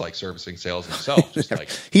Patrick, he's like servicing sales himself. Just like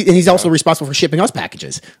he's also responsible for shipping us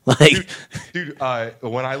packages. Like, dude,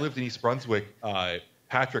 when I lived in East Brunswick,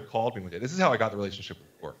 Patrick called me with it. This is how I got the relationship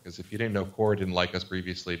with Core. Because if you didn't know, Core didn't like us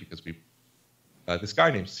previously because this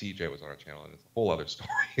guy named CJ was on our channel, and it's a whole other story.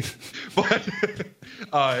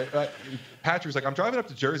 But Patrick's like, I'm driving up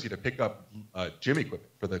to Jersey to pick up gym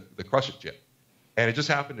equipment for the Crush It gym, and it just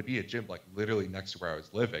happened to be a gym like literally next to where I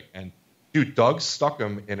was living. And dude, Doug stuck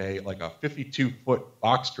him in a 52-foot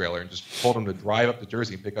box trailer and just told him to drive up to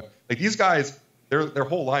Jersey and pick up. Like, these guys, their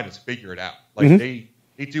whole line is figure it out. Like, they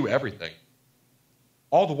do everything.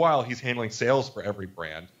 All the while, he's handling sales for every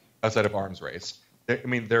brand outside of Arms Race.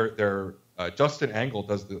 They're Justin Angle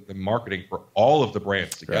does the marketing for all of the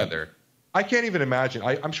brands together. Right. I can't even imagine.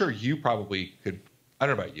 I'm sure you probably could. I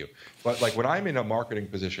don't know about you, but like, when I'm in a marketing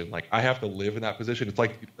position, like, I have to live in that position.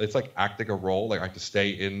 It's like acting a role. Like, I have to stay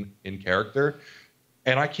in character,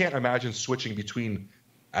 and I can't imagine switching between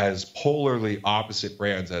as polarly opposite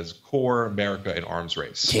brands as Core, America, and Arms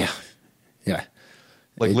Race. Yeah.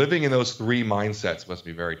 Like, living in those three mindsets must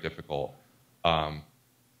be very difficult.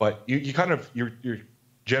 But you're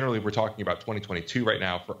generally, we're talking about 2022 right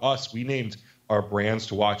now. For us, we named our brands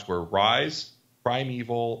to watch were Rise,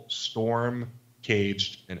 Primeval, Storm,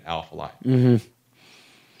 Caged, and Alpha Line. Mm-hmm.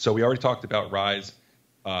 So we already talked about Rise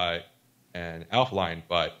and Alpha Line,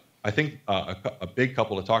 but I think a big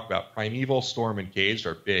couple to talk about, Primeval, Storm, and Caged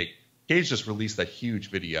are big. Caged just released that huge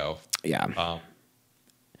video. Yeah.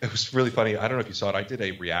 It was really funny. I don't know if you saw it. I did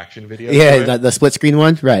a reaction video. Yeah, the split screen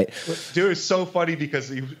one, right? Dude, it's so funny because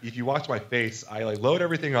if you watch my face, I like load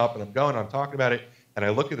everything up and I'm talking about it, and I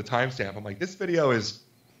look at the timestamp. I'm like, this video is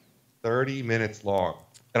 30 minutes long.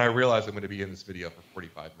 And I realized I'm going to be in this video for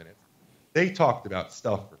 45 minutes. They talked about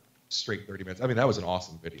stuff for straight 30 minutes. I mean, that was an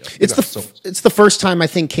awesome video. It's the first time I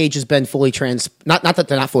think Cage has been fully not that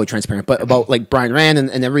they're not fully transparent, but about like Brian Rand and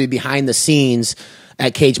everybody behind the scenes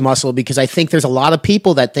at Cage Muscle, because I think there's a lot of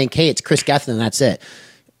people that think, hey, it's Chris Gethin and that's it.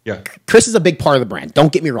 Yeah. Chris is a big part of the brand.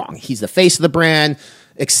 Don't get me wrong. He's the face of the brand,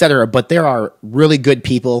 etc. But there are really good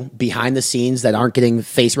people behind the scenes that aren't getting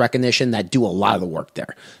face recognition that do a lot of the work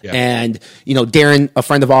there. Yeah. And, Darren, a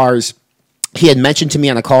friend of ours, he had mentioned to me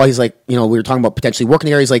on a call, he's like, we were talking about potentially working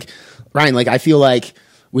there. He's like, Ryan, like, I feel like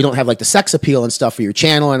we don't have like the sex appeal and stuff for your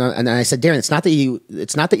channel. And I said, Darren, it's not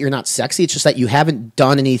that you're not sexy. It's just that you haven't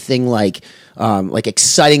done anything like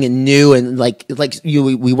exciting and new. And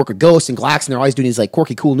we work with Ghost and Glax, and they're always doing these like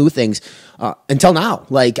quirky, cool new things until now.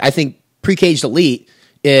 Like, I think Pre-Caged Elite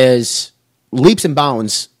is leaps and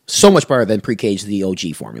bounds so much better than Pre-Caged the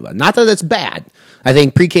OG formula. Not that it's bad. I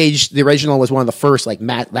think Pre-Caged the original was one of the first, like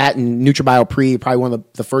that and NutraBio Pre, probably one of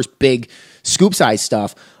the first big scoop size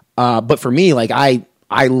stuff. But for me, like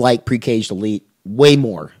I like Pre-Caged Elite way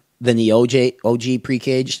more than the OG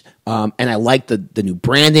pre-caged, and I like the new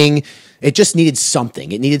branding. It just needed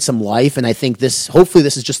something. It needed some life, and I think hopefully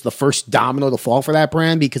this is just the first domino to fall for that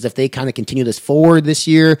brand, because if they kind of continue this forward this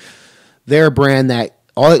year, they're a brand that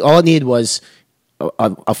all it needed was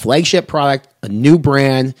a flagship product, a new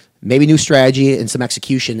brand, maybe new strategy, and some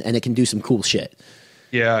execution, and it can do some cool shit.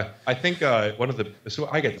 Yeah, I think so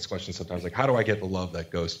I get this question sometimes, like, how do I get the love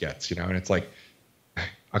that Ghost gets? And it's like,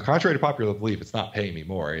 contrary to popular belief, it's not paying me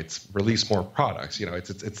more. It's release more products.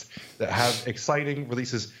 It's that have exciting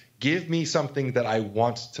releases. Give me something that I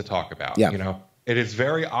want to talk about. Yeah. It is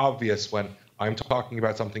very obvious when I'm talking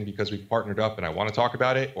about something because we've partnered up and I want to talk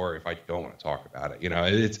about it, or if I don't want to talk about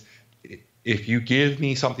it. If you give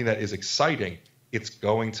me something that is exciting, it's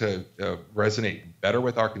going to resonate better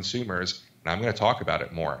with our consumers, and I'm going to talk about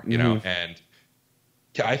it more. And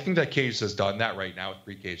I think that Cage has done that right now with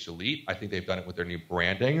Pre-Caged Elite. I think they've done it with their new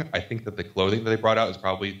branding. I think that the clothing that they brought out is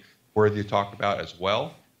probably worthy to talk about as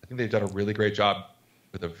well. I think they've done a really great job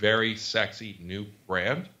with a very sexy new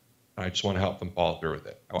brand, and I just want to help them follow through with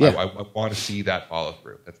it. I want to see that follow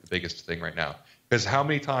through. That's the biggest thing right now. Because how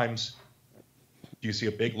many times do you see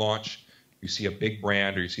a big launch, you see a big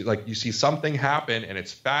brand, or you see something happen and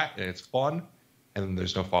it's fat and it's fun, and then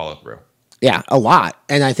there's no follow through? Yeah, a lot.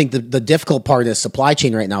 And I think the difficult part is supply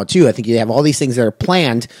chain right now, too. I think you have all these things that are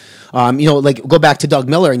planned. Like go back to Doug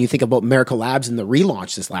Miller and you think about Miracle Labs and the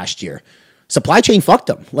relaunch this last year. Supply chain fucked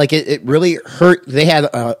them. Like it really hurt. They had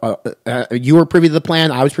you were privy to the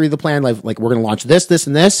plan. I was privy to the plan. Like we're going to launch this, this,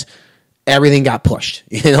 and this. Everything got pushed.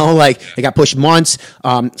 It got pushed months.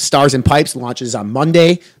 Stars and Pipes launches on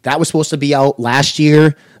Monday. That was supposed to be out last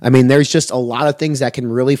year. I mean, there's just a lot of things that can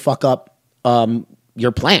really fuck up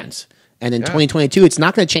your plans. And in 2022, it's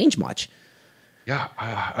not going to change much. Yeah,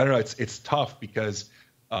 I don't know. It's tough because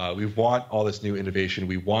we want all this new innovation.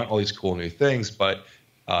 We want all these cool new things, but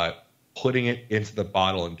putting it into the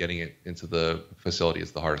bottle and getting it into the facility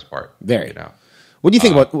is the hardest part. Very. What do you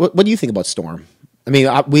think about what do you think about Storm? I mean,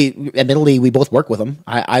 we both work with them.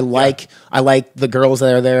 I like the girls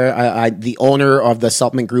that are there. The owner of the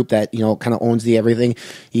supplement group that kind of owns the everything.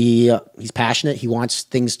 He's passionate. He wants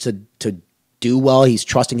things to do well. He's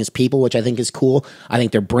trusting his people, which I think is cool. I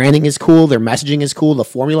think their branding is cool. Their messaging is cool. The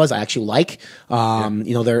formulas I actually like.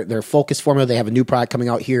 Their focus formula. They have a new product coming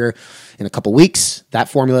out here in a couple weeks. That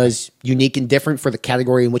formula is unique and different for the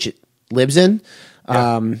category in which it lives in.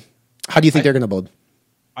 How do you think they're going to build?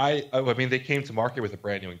 I mean, they came to market with a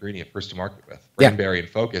brand new ingredient, first to market with Cranberry and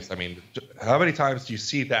Focus. I mean, how many times do you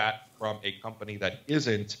see that from a company that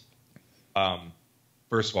isn't,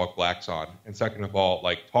 first of all, Glaxon, and second of all,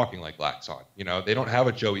 talking like Glaxon? They don't have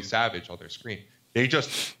a Joey Savage on their screen. They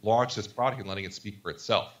just launched this product and letting it speak for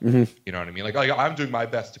itself. Mm-hmm. You know what I mean? Like I'm doing my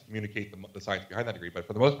best to communicate the science behind that degree, but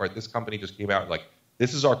for the most part, this company just came out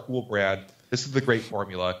this is our cool brand. This is the great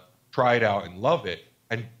formula. Try it out and love it.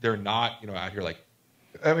 And they're not, out here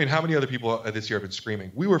I mean, how many other people this year have been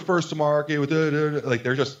screaming, we were first to market with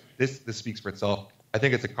they're just, this speaks for itself. I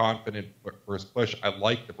think it's a confident first push. I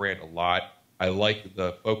like the brand a lot. I like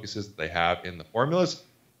the focuses that they have in the formulas.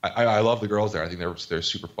 I love the girls there. I think they're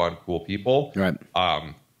super fun, cool people. Right.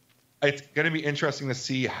 It's going to be interesting to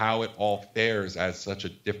see how it all fares as such a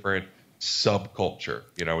different subculture,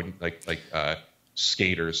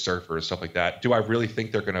 skaters, surfers, stuff like that. Do I really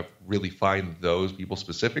think they're going to really find those people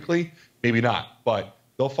specifically? Maybe not, but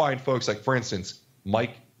they'll find folks for instance,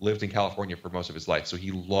 Mike lived in California for most of his life, so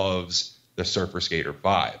he loves the surfer skater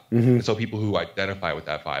vibe. Mm-hmm. And so people who identify with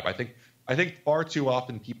that vibe, I think far too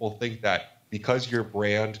often people think that because your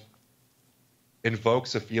brand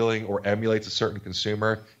invokes a feeling or emulates a certain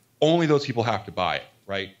consumer, only those people have to buy it,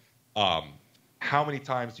 right? How many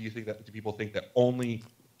times do people think that only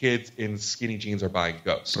kids in skinny jeans are buying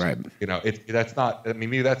Ghost? Right. That's not. I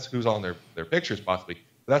mean, maybe that's who's on their pictures possibly,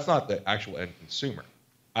 but that's not the actual end consumer.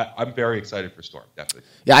 I'm very excited for Storm, definitely.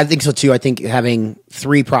 Yeah, I think so too. I think having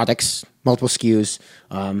 3 products, multiple SKUs,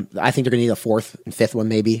 I think they're going to need a 4th and 5th one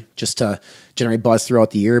maybe just to generate buzz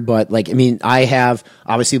throughout the year. But I have,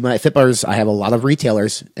 obviously when I FitBars, I have a lot of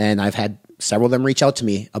retailers, and I've had several of them reach out to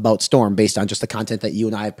me about Storm based on just the content that you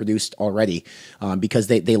and I have produced already, because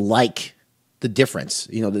they like the difference,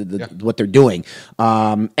 what they're doing.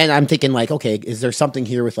 And I'm thinking okay, is there something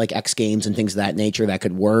here with X Games and things of that nature that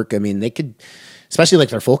could work? I mean, they could, especially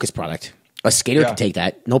their Focus product. A skater could take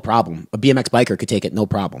that, no problem. A BMX biker could take it, no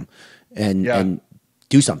problem. And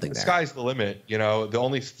do something there. The sky's the limit. The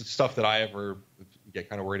only stuff that I ever get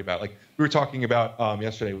kind of worried about, we were talking about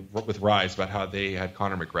yesterday with Rise about how they had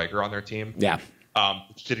Conor McGregor on their team. Yeah.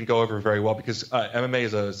 which didn't go over very well because MMA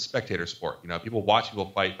is a spectator sport. You know, people watch people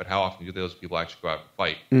fight, but how often do those people actually go out and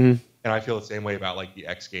fight? Mm-hmm. And I feel the same way about like the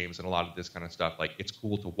X Games and a lot of this kind of stuff. Like, it's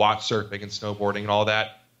cool to watch surfing and snowboarding and all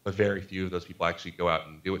that, but very few of those people actually go out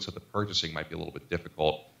and do it. So the purchasing might be a little bit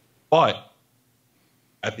difficult. But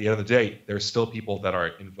at the end of the day, there's still people that are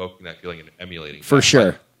invoking that feeling and emulating. For sure.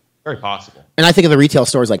 Like, very possible. And I think of the retail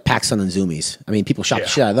stores like PacSun and Zoomies. I mean, people shop the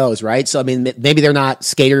shit out of those, right? So, I mean, maybe they're not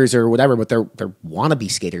skaters or whatever, but they're wannabe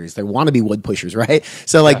skaters. They're wannabe wood pushers, right?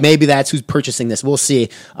 So, like, maybe that's who's purchasing this. We'll see.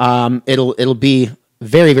 It'll be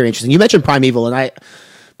very, very interesting. You mentioned Primeval, and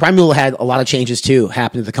Primeval had a lot of changes too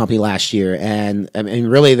happen to the company last year, and I mean,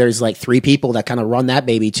 really, there's like 3 people that kind of run that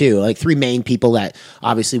baby too, like 3 main people that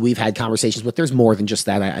obviously we've had conversations with. There's more than just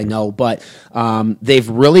that, I know, but they've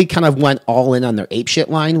really kind of went all in on their apeshit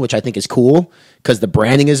line, which I think is cool because the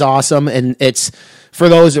branding is awesome, and it's for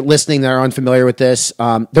those listening that are unfamiliar with this,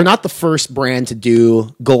 they're not the first brand to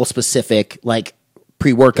do goal specific like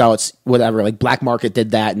pre-workouts, whatever. Like Black Market did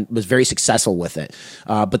that and was very successful with it.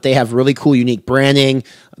 But they have really cool, unique branding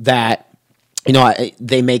that, you know,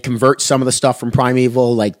 they may convert some of the stuff from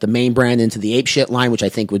Primeval, like the main brand, into the apeshit line, which I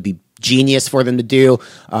think would be genius for them to do.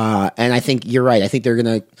 And I think you're right. I think they're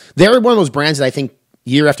one of those brands that I think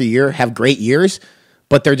year after year have great years,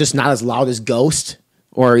 but they're just not as loud as Ghost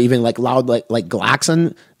or even like loud like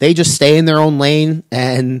Glaxon. They just stay in their own lane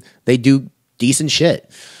and they do decent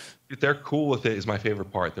shit. They're cool with it is my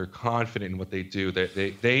favorite part. They're confident in what they do.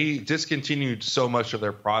 They discontinued so much of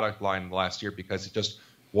their product line last year because it just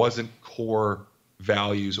wasn't core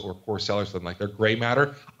values or core sellers for them. Like their gray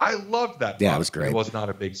matter, I loved that. Yeah, it was great. It was not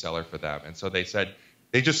a big seller for them, and so they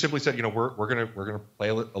just simply said, you know, we're gonna play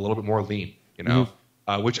a little bit more lean, you know,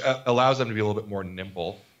 which allows them to be a little bit more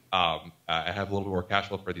nimble and have a little bit more cash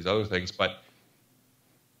flow for these other things, but.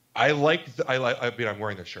 I mean, I'm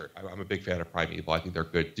wearing their shirt. I'm a big fan of Primeval. I think they're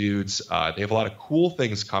good dudes. They have a lot of cool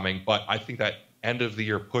things coming, but I think that end of the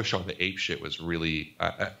year push on the ape shit was really.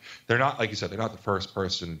 They're not, like you said, they're not the first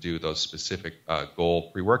person to do those specific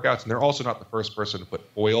goal pre-workouts, and they're also not the first person to put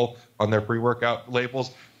foil on their pre-workout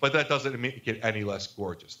labels. But that doesn't make it any less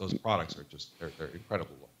gorgeous. Those products are just they're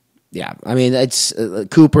incredible. Yeah, I mean, it's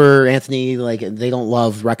Cooper, Anthony, like they don't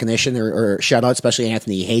love recognition or shout out, especially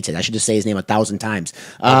Anthony. He hates it. I should just say his name 1,000 times.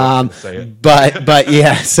 But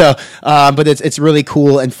yeah, so but it's really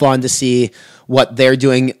cool and fun to see what they're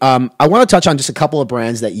doing. I want to touch on just a couple of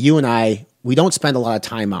brands that you and we don't spend a lot of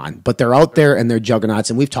time on, but they're out there and they're juggernauts.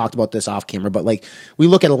 And we've talked about this off camera, but like we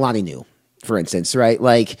look at Alani Nu, for instance, right?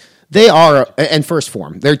 Like they are, and First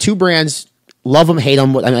Form. They're 2 brands. Love them, hate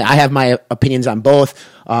them. I mean, I have my opinions on both.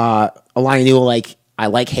 Alani Nu, like I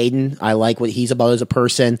like Hayden. I like what he's about as a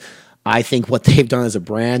person. I think what they've done as a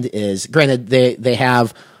brand is, granted, they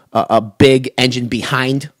have a big engine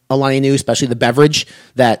behind Alani Nu, especially the beverage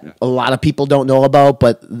that a lot of people don't know about,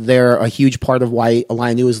 but they're a huge part of why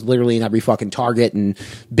Alani Nu is literally in every fucking Target and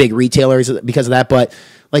big retailers because of that. But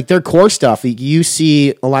like their core stuff, you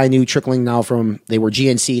see Alani Nu trickling now they were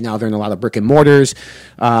GNC, now they're in a lot of brick and mortars.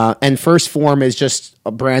 And First Form is just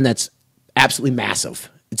a brand that's absolutely massive.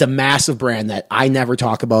 It's a massive brand that I never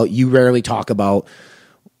talk about. You rarely talk about.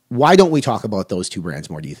 Why don't we talk about those 2 brands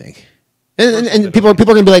more, do you think? And people are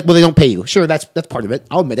going to be like, well, they don't pay you. Sure, that's part of it.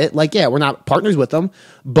 I'll admit it. Like, yeah, we're not partners with them,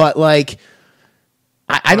 but like,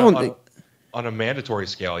 I don't. On a mandatory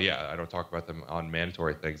scale, yeah, I don't talk about them on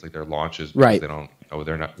mandatory things like their launches. Right. They don't.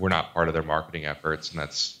 We're not part of their marketing efforts, and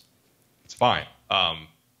it's fine.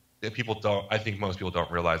 People don't. I think most people don't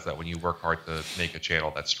realize that when you work hard to make a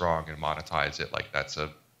channel that's strong and monetize it, like that's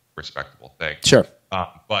a respectable thing. Sure.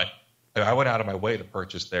 But I went out of my way to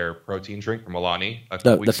purchase their protein drink from Alani a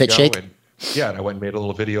couple weeks the Fit ago, Shake. And I went and made a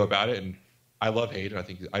little video about it, and I love Hayden. I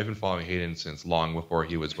think I've been following Hayden since long before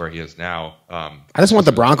he was where he is now. I just want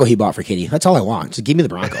the Bronco he bought for Kitty. That's all I want. Just give me the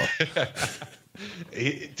Bronco.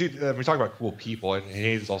 Dude, we talk about cool people, and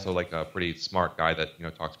Hayden's also like a pretty smart guy that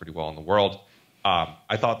talks pretty well in the world.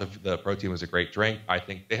 I thought the protein was a great drink. I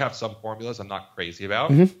think they have some formulas I'm not crazy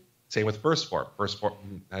about. Mm-hmm. Same with First Form. First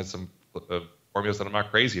Form has some formulas that I'm not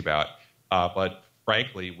crazy about. But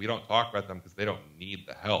frankly, we don't talk about them because they don't need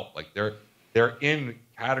the help. Like they're in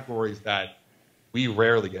categories that we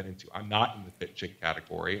rarely get into. I'm not in the fit chick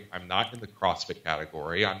category. I'm not in the CrossFit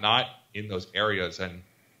category. I'm not in those areas. And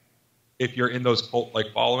if you're in those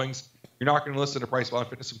cult-like followings, you're not going to listen to Price Wellness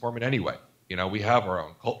Fitness Informant anyway. We have our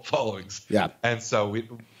own cult followings. Yeah. And so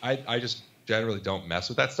I just generally don't mess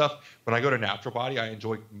with that stuff. When I go to Natural Body, I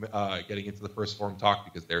enjoy getting into the First Form talk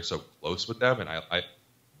because they're so close with them, and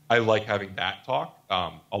I like having that talk.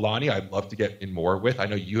 Alani, I'd love to get in more with. I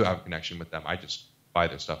know you have a connection with them. I just buy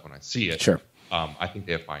their stuff when I see it. Sure. I think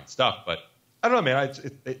they have fine stuff, but I don't know, man.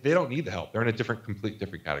 They don't need the help. They're in a complete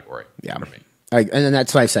different category. Yeah. For me. And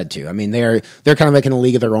that's what I've said too. I mean, they're kind of like in a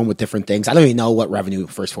league of their own with different things. I don't even know what revenue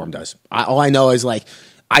First Form does. All I know is like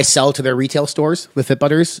I sell to their retail stores with Fit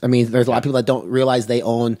Butters. I mean, there's a lot of people that don't realize they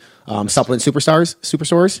own supplement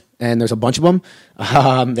superstores, and there's a bunch of them.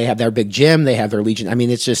 They have their big gym. They have their Legion. I mean,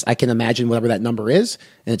 it's just I can imagine whatever that number is,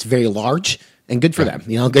 and it's very large and good for them.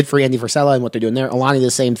 You know, good for Andy Frisella and what they're doing there. Alani, the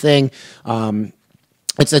same thing.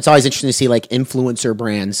 It's always interesting to see like influencer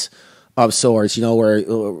brands of sorts. You know,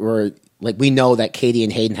 where like we know that Katie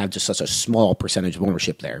and Hayden have just such a small percentage of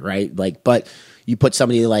ownership there, right? Like, but you put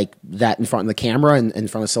somebody like that in front of the camera and in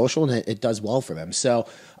front of social, and it does well for them. So,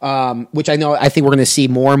 which I think we're going to see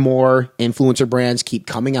more and more influencer brands keep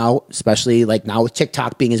coming out, especially like now with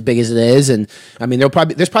TikTok being as big as it is. And I mean,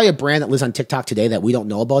 there's probably a brand that lives on TikTok today that we don't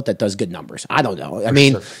know about that does good numbers. I don't know. I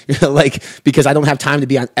mean, like, because I don't have time to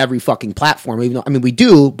be on every fucking platform. Even though, I mean, we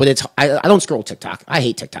do, but I don't scroll TikTok. I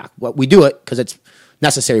hate TikTok. Well, we do it because it's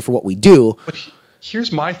necessary for what we do. But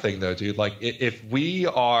here's my thing, though, dude. Like, if we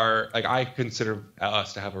are, like, I consider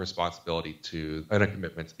us to have a responsibility to and a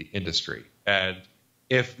commitment to the industry. And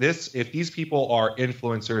if these people are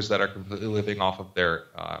influencers that are completely living off of their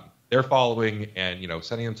following and, you know,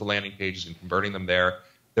 sending them to landing pages and converting them there,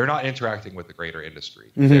 they're not interacting with the greater industry.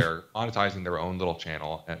 Mm-hmm. They're monetizing their own little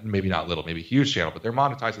channel, and maybe not little, maybe huge channel, but they're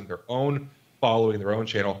monetizing their own following, their own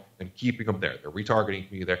channel, and keeping them there. They're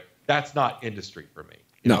retargeting me there. That's not industry for me.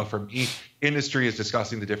 You know, for me, industry is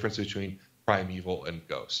discussing the difference between Primeval and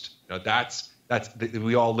Ghost. You know,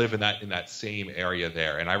 we all live in that same area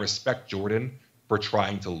there, and I respect Jordan for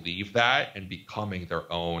trying to leave that and becoming their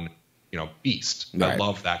own, you know, beast. Right. I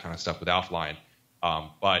love that kind of stuff with Alpha Lion.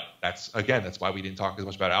 But that's why we didn't talk as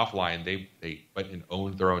much about Alpha Lion. They went and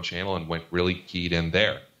owned their own channel and went really keyed in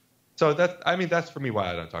there. So that's for me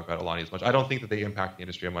why I don't talk about Alani as much. I don't think that they impact the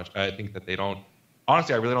industry much. I think that they don't.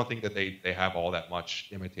 Honestly, I really don't think that they have all that much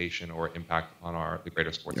imitation or impact on the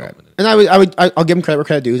greater sports element. And I'll give them credit where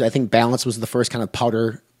credit due. I think Balance was the first kind of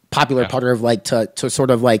popular powder of like to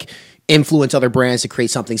sort of like influence other brands to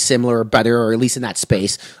create something similar or better, or at least in that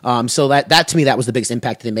space. So that to me, that was the biggest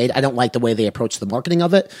impact they made. I don't like the way they approach the marketing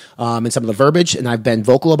of it and some of the verbiage, and I've been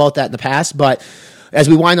vocal about that in the past. But as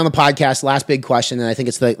we wind on the podcast, last big question, and I think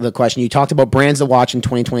it's the question you talked about brands to watch in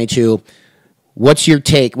 2022. What's your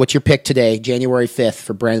take? What's your pick today, January 5th,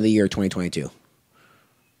 for Brand of the Year 2022?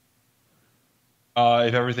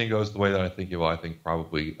 If everything goes the way that I think it will, I think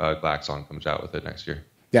probably Glaxon comes out with it next year.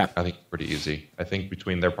 Yeah. I think it's pretty easy. I think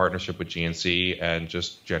between their partnership with GNC and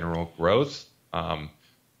just general growth, I'm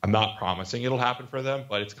not promising it'll happen for them,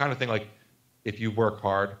 but it's the kind of thing like if you work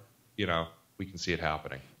hard, you know, we can see it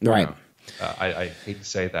happening. Right. You know? I hate to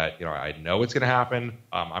say that, you know, I know it's going to happen.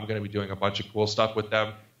 I'm going to be doing a bunch of cool stuff with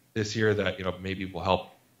them this year that, you know, maybe will help.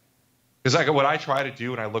 Because like what I try to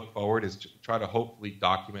do when I look forward is to try to hopefully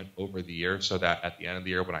document over the year so that at the end of the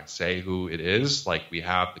year when I say who it is, like we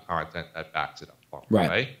have the content that backs it up.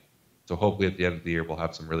 Right? So hopefully at the end of the year we'll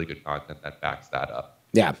have some really good content that backs that up.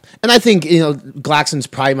 Yeah. And I think, you know, Glaxon's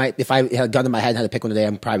probably if I had a gun in my head and had to pick one today,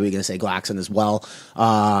 I'm probably going to say Glaxon as well.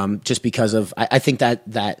 Just because of, I think that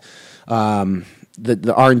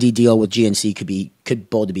the R&D deal with GNC could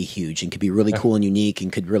bold to be huge and could be really cool and unique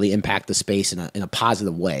and could really impact the space in a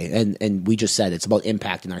positive way. And we just said it's about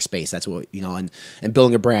impact in our space. That's what, you know, and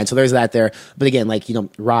building a brand. So there's that there. But again, like, you know,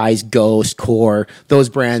 Rise, Ghost, Core, those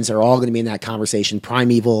brands are all going to be in that conversation.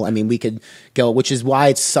 Primeval, I mean, we could go, which is why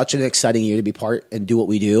it's such an exciting year to be part and do what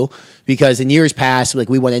we do. Because in years past, like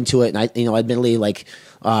we went into it and I, you know, admittedly, like,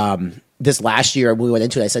 this last year when we went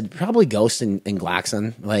into it, I said probably Ghost and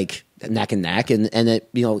Glaxon, like neck and neck, and it,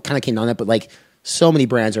 you know, kind of came down that, but like so many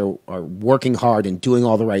brands are working hard and doing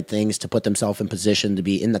all the right things to put themselves in position to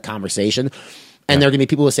be in the conversation, and there are gonna be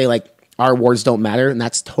people who say like our awards don't matter, and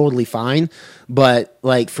that's totally fine, but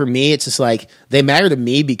like for me, it's just like they matter to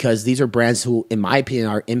me because these are brands who, in my opinion,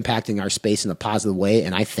 are impacting our space in a positive way,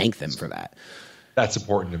 and I thank them for that. That's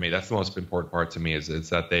important to me. That's the most important part to me is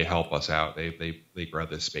that they help us out. They grow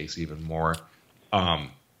this space even more. One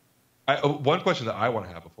question that I want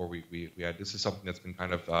to have before we had, this is something that's been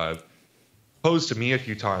kind of posed to me a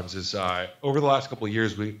few times, is over the last couple of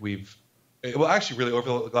years, actually really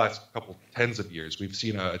over the last couple tens of years, we've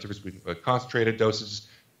seen a difference between concentrated doses,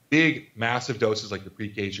 big, massive doses like the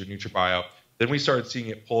Pre-Cage or NutriBio. Then we started seeing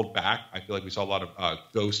it pulled back. I feel like we saw a lot of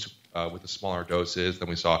Ghost with the smaller doses. Then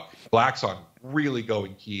we saw Glaxon really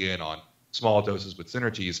going key in on small doses with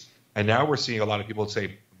synergies. And now we're seeing a lot of people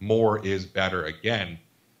say more is better again.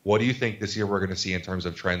 What do you think this year we're going to see in terms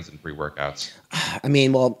of trends in pre-workouts? I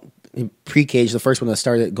mean, well, Pre-Cage, the first one that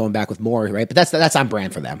started going back with more, right? But that's on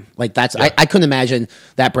brand for them. Like I couldn't imagine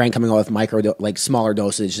that brand coming out with smaller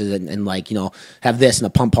dosages and like, have this and a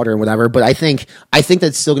pump powder and whatever. But I think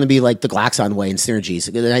that's still going to be like the Glaxon way and synergies.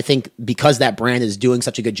 And I think because that brand is doing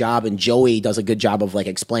such a good job and Joey does a good job of like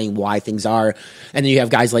explaining why things are. And then you have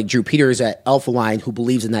guys like Drew Peters at Alpha Line who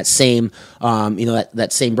believes in that same, that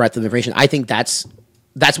same breadth of information. I think that's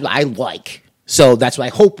what I like. So that's what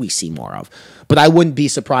I hope we see more of. But I wouldn't be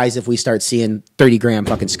surprised if we start seeing 30-gram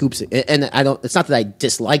fucking scoops. And it's not that I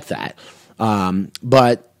dislike that.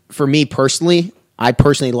 But for me personally, I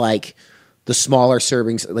personally like the smaller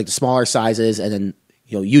servings, like the smaller sizes, and then,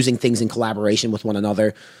 using things in collaboration with one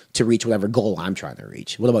another to reach whatever goal I'm trying to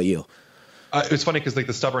reach. What about you? It's funny because like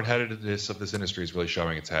the stubborn-headedness of this industry is really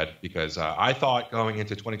showing its head, because I thought going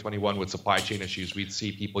into 2021 with supply chain issues, we'd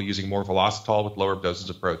see people using more Velocitol with lower doses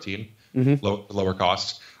of protein, lower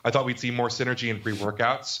costs. I thought we'd see more synergy in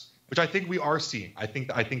pre-workouts, which I think we are seeing. I think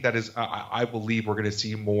that is. I believe we're going to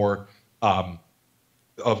see more of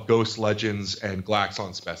Ghost Legends and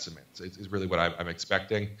Glaxon specimens. Is really what I'm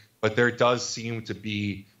expecting. But there does seem to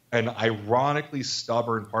be an ironically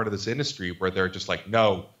stubborn part of this industry where they're just like,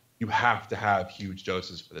 no, you have to have huge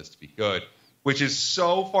doses for this to be good, which is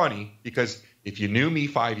so funny because if you knew me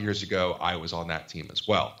 5 years ago, I was on that team as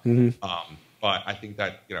well. But I think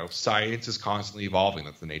that, science is constantly evolving.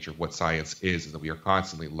 That's the nature of what science is that we are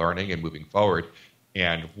constantly learning and moving forward.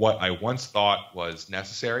 And what I once thought was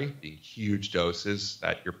necessary, being huge doses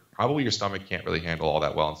that your stomach can't really handle all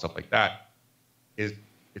that well and stuff like that,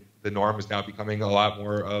 the norm is now becoming a lot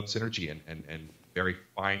more of synergy and very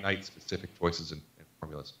finite specific choices and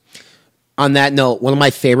formulas. On that note, one of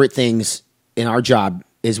my favorite things in our job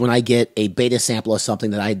is when I get a beta sample of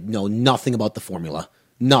something that I know nothing about the formula,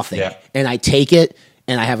 nothing, and I take it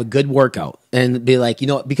and I have a good workout and be like,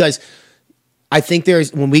 because I think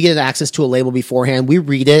when we get access to a label beforehand, we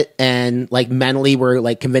read it and like mentally we're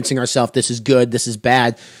like convincing ourselves this is good, this is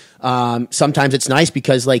bad. Sometimes it's nice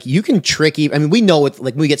because like you can trick. We know it,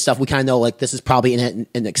 like when we get stuff, we kind of know like this is probably in it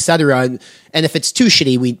and et cetera. And if it's too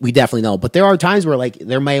shitty, we definitely know. But there are times where like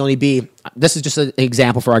there may only be, this is just an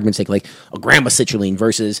example for argument's sake, like a gram of citrulline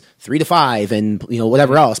versus 3 to 5 and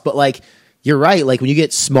whatever else. But like, you're right. Like when you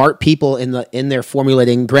get smart people in their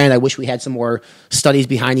formulating, granted, I wish we had some more studies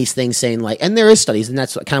behind these things saying like, and there is studies and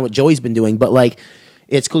that's kind of what Joey's been doing, but like,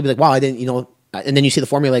 it's cool to be like, wow, I didn't, and then you see the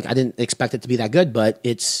formula, like I didn't expect it to be that good, but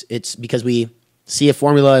it's because we see a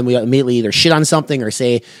formula and we immediately either shit on something or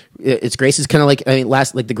say it's Grace is kind of like,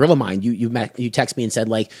 like the Gorilla Mind, you text me and said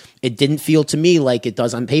like, it didn't feel to me like it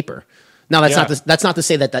does on paper. Now that's not to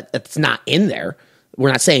say that's not in there. We're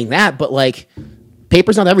not saying that, but like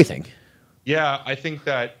paper's not everything. Yeah, I think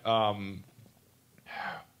that, I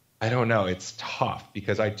don't know. It's tough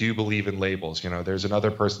because I do believe in labels. There's another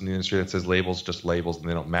person in the industry that says labels just labels and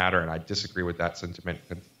they don't matter. And I disagree with that sentiment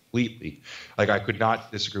completely. Like I could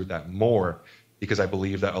not disagree with that more because I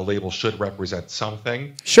believe that a label should represent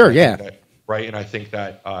something. Sure. Yeah. Right. And I think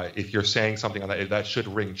that if you're saying something on that should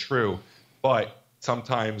ring true, but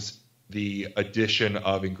sometimes the addition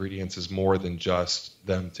of ingredients is more than just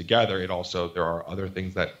them together. There are other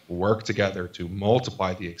things that work together to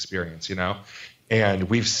multiply the experience, And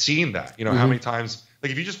we've seen that, how many times,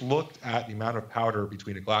 like if you just looked at the amount of powder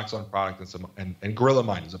between a Glaxon product and Gorilla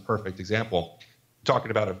Mind is a perfect example.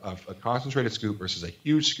 Talking about a concentrated scoop versus a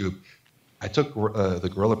huge scoop. I took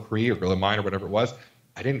the Gorilla Pre or Gorilla Mind or whatever it was.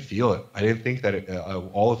 I didn't feel it. I didn't think that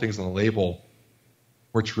all the things on the label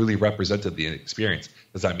were truly represented the experience.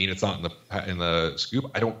 Does that mean it's not in the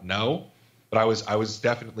scoop? I don't know, but I was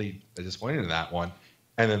definitely disappointed in that one.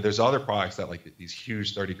 And then there's other products that like these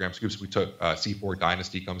huge 30-gram scoops. We took C4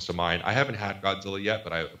 Dynasty comes to mind. I haven't had Godzilla yet,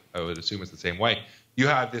 but I would assume it's the same way. You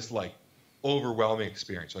have this like overwhelming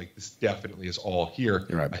experience. Like this definitely is all here.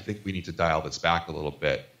 Right. I think we need to dial this back a little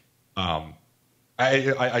bit.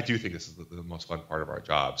 I do think this is the most fun part of our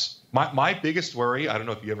jobs. My biggest worry, I don't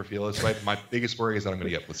know if you ever feel this way, but my biggest worry is that I'm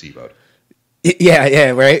going to get placeboed.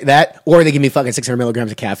 Yeah, right. That, or they give me fucking 600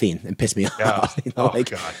 milligrams of caffeine and piss me off. God.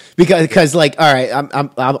 Because like, all right,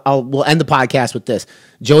 we'll end the podcast with this.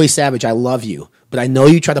 Joey Savage, I love you, but I know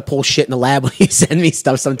you try to pull shit in the lab when you send me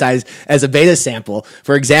stuff sometimes as a beta sample.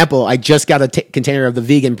 For example, I just got a container of the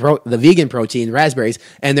vegan protein raspberries,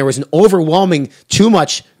 and there was an overwhelming too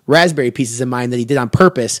much raspberry pieces in mine that he did on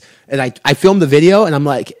purpose. And I filmed the video, and I'm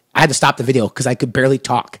like, I had to stop the video because I could barely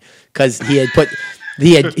talk because he had put.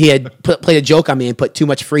 He had played a joke on me and put too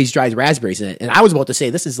much freeze-dried raspberries in it. And I was about to say,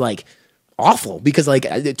 this is like awful because like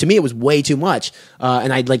to me it was way too much.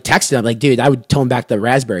 And I'd like texted him like, dude, I would tone back the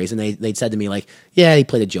raspberries, and they'd said to me like, yeah, he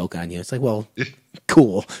played a joke on you. It's like, well,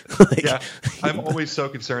 cool. Like, yeah, I'm always so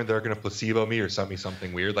concerned they're going to placebo me or send me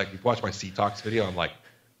something weird. Like, you watch my C-Tox video, I'm like,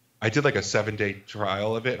 I did like a 7-day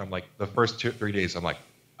trial of it. And I'm like, the first 2-3 days, I'm like,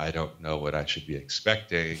 I don't know what I should be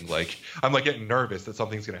expecting. Like, I'm like getting nervous that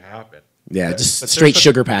something's going to happen. Yeah, just straight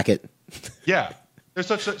sugar packet. Yeah. They're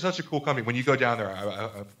such a cool company. When you go down there,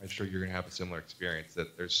 I'm sure you're going to have a similar experience,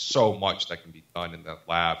 that there's so much that can be done in the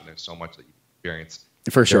lab, and there's so much that you experience.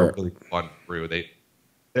 For sure. They're really fun crew.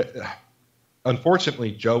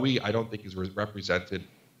 Unfortunately, Joey, I don't think is represented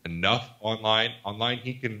enough online. Online,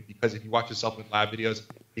 he can, because if you watch his supplement lab videos,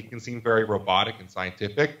 he can seem very robotic and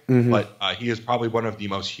scientific, but he is probably one of the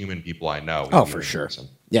most human people I know. Oh, for sure.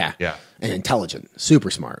 Yeah. Yeah. And intelligent,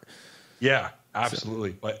 super smart. Yeah,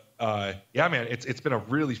 absolutely. But yeah, man, it's been a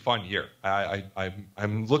really fun year.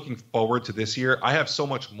 I'm looking forward to this year. I have so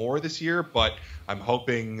much more this year, but I'm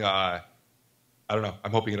hoping. I don't know.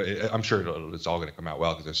 I'm sure it's all going to come out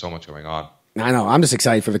well because there's so much going on. I know. I'm just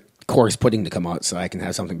excited for the course pudding to come out so I can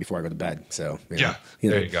have something before I go to bed. So there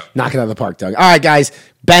you go. Knock it out of the park, Doug. All right, guys.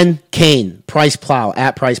 Ben Kane, Price Plow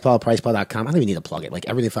at priceplow.com. I don't even need to plug it. Like,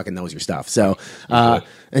 everybody fucking knows your stuff. So are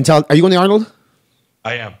you going to Arnold?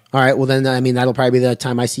 I am. All right. Well, then, I mean, that'll probably be the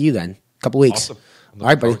time I see you then. A couple weeks. Awesome. All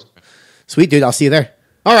right, buddy. Sweet, dude. I'll see you there.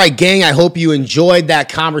 All right, gang. I hope you enjoyed that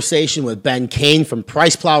conversation with Ben Kane from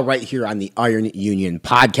Price Plow right here on the Iron Union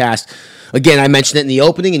podcast. Again, I mentioned it in the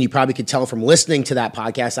opening, and you probably could tell from listening to that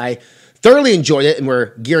podcast. I thoroughly enjoyed it, and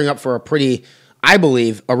we're gearing up for I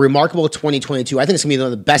believe, a remarkable 2022. I think it's going to be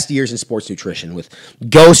one of the best years in sports nutrition, with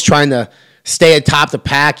Ghost trying to stay atop the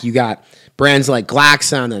pack. You got brands like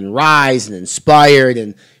Glaxon and Rise and Inspired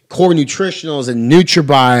and Core Nutritionals and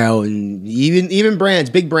NutriBio and even brands,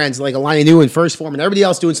 big brands like Alani Nu and First Form and everybody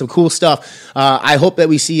else doing some cool stuff. I hope that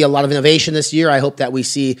we see a lot of innovation this year. I hope that we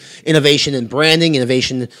see innovation in branding,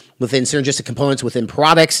 innovation within synergistic components within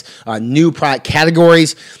products, new product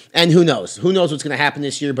categories, and who knows? Who knows what's going to happen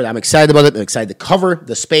this year, but I'm excited about it. I'm excited to cover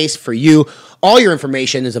the space for you. All your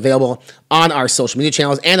information is available on our social media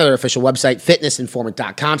channels and our official website,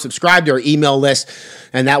 fitnessinformant.com. Subscribe to our email list,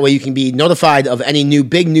 and that way you can be notified of any new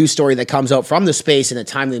big news story that comes out from the space in a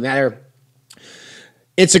timely manner.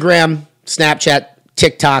 Instagram, Snapchat,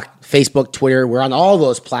 TikTok, Facebook, Twitter. We're on all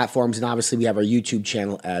those platforms, and obviously we have our YouTube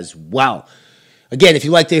channel as well. Again, if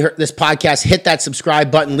you like to hear this podcast, hit that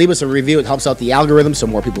subscribe button. Leave us a review. It helps out the algorithm so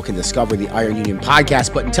more people can discover the Iron Union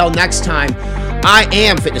podcast. But until next time, I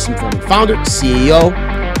am Fitness Informant founder, CEO,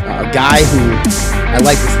 a guy who, I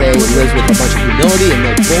like to say, lives with a bunch of humility and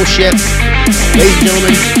no bullshit. Ladies and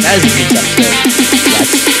gentlemen, that is the next episode.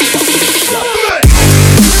 Let's go.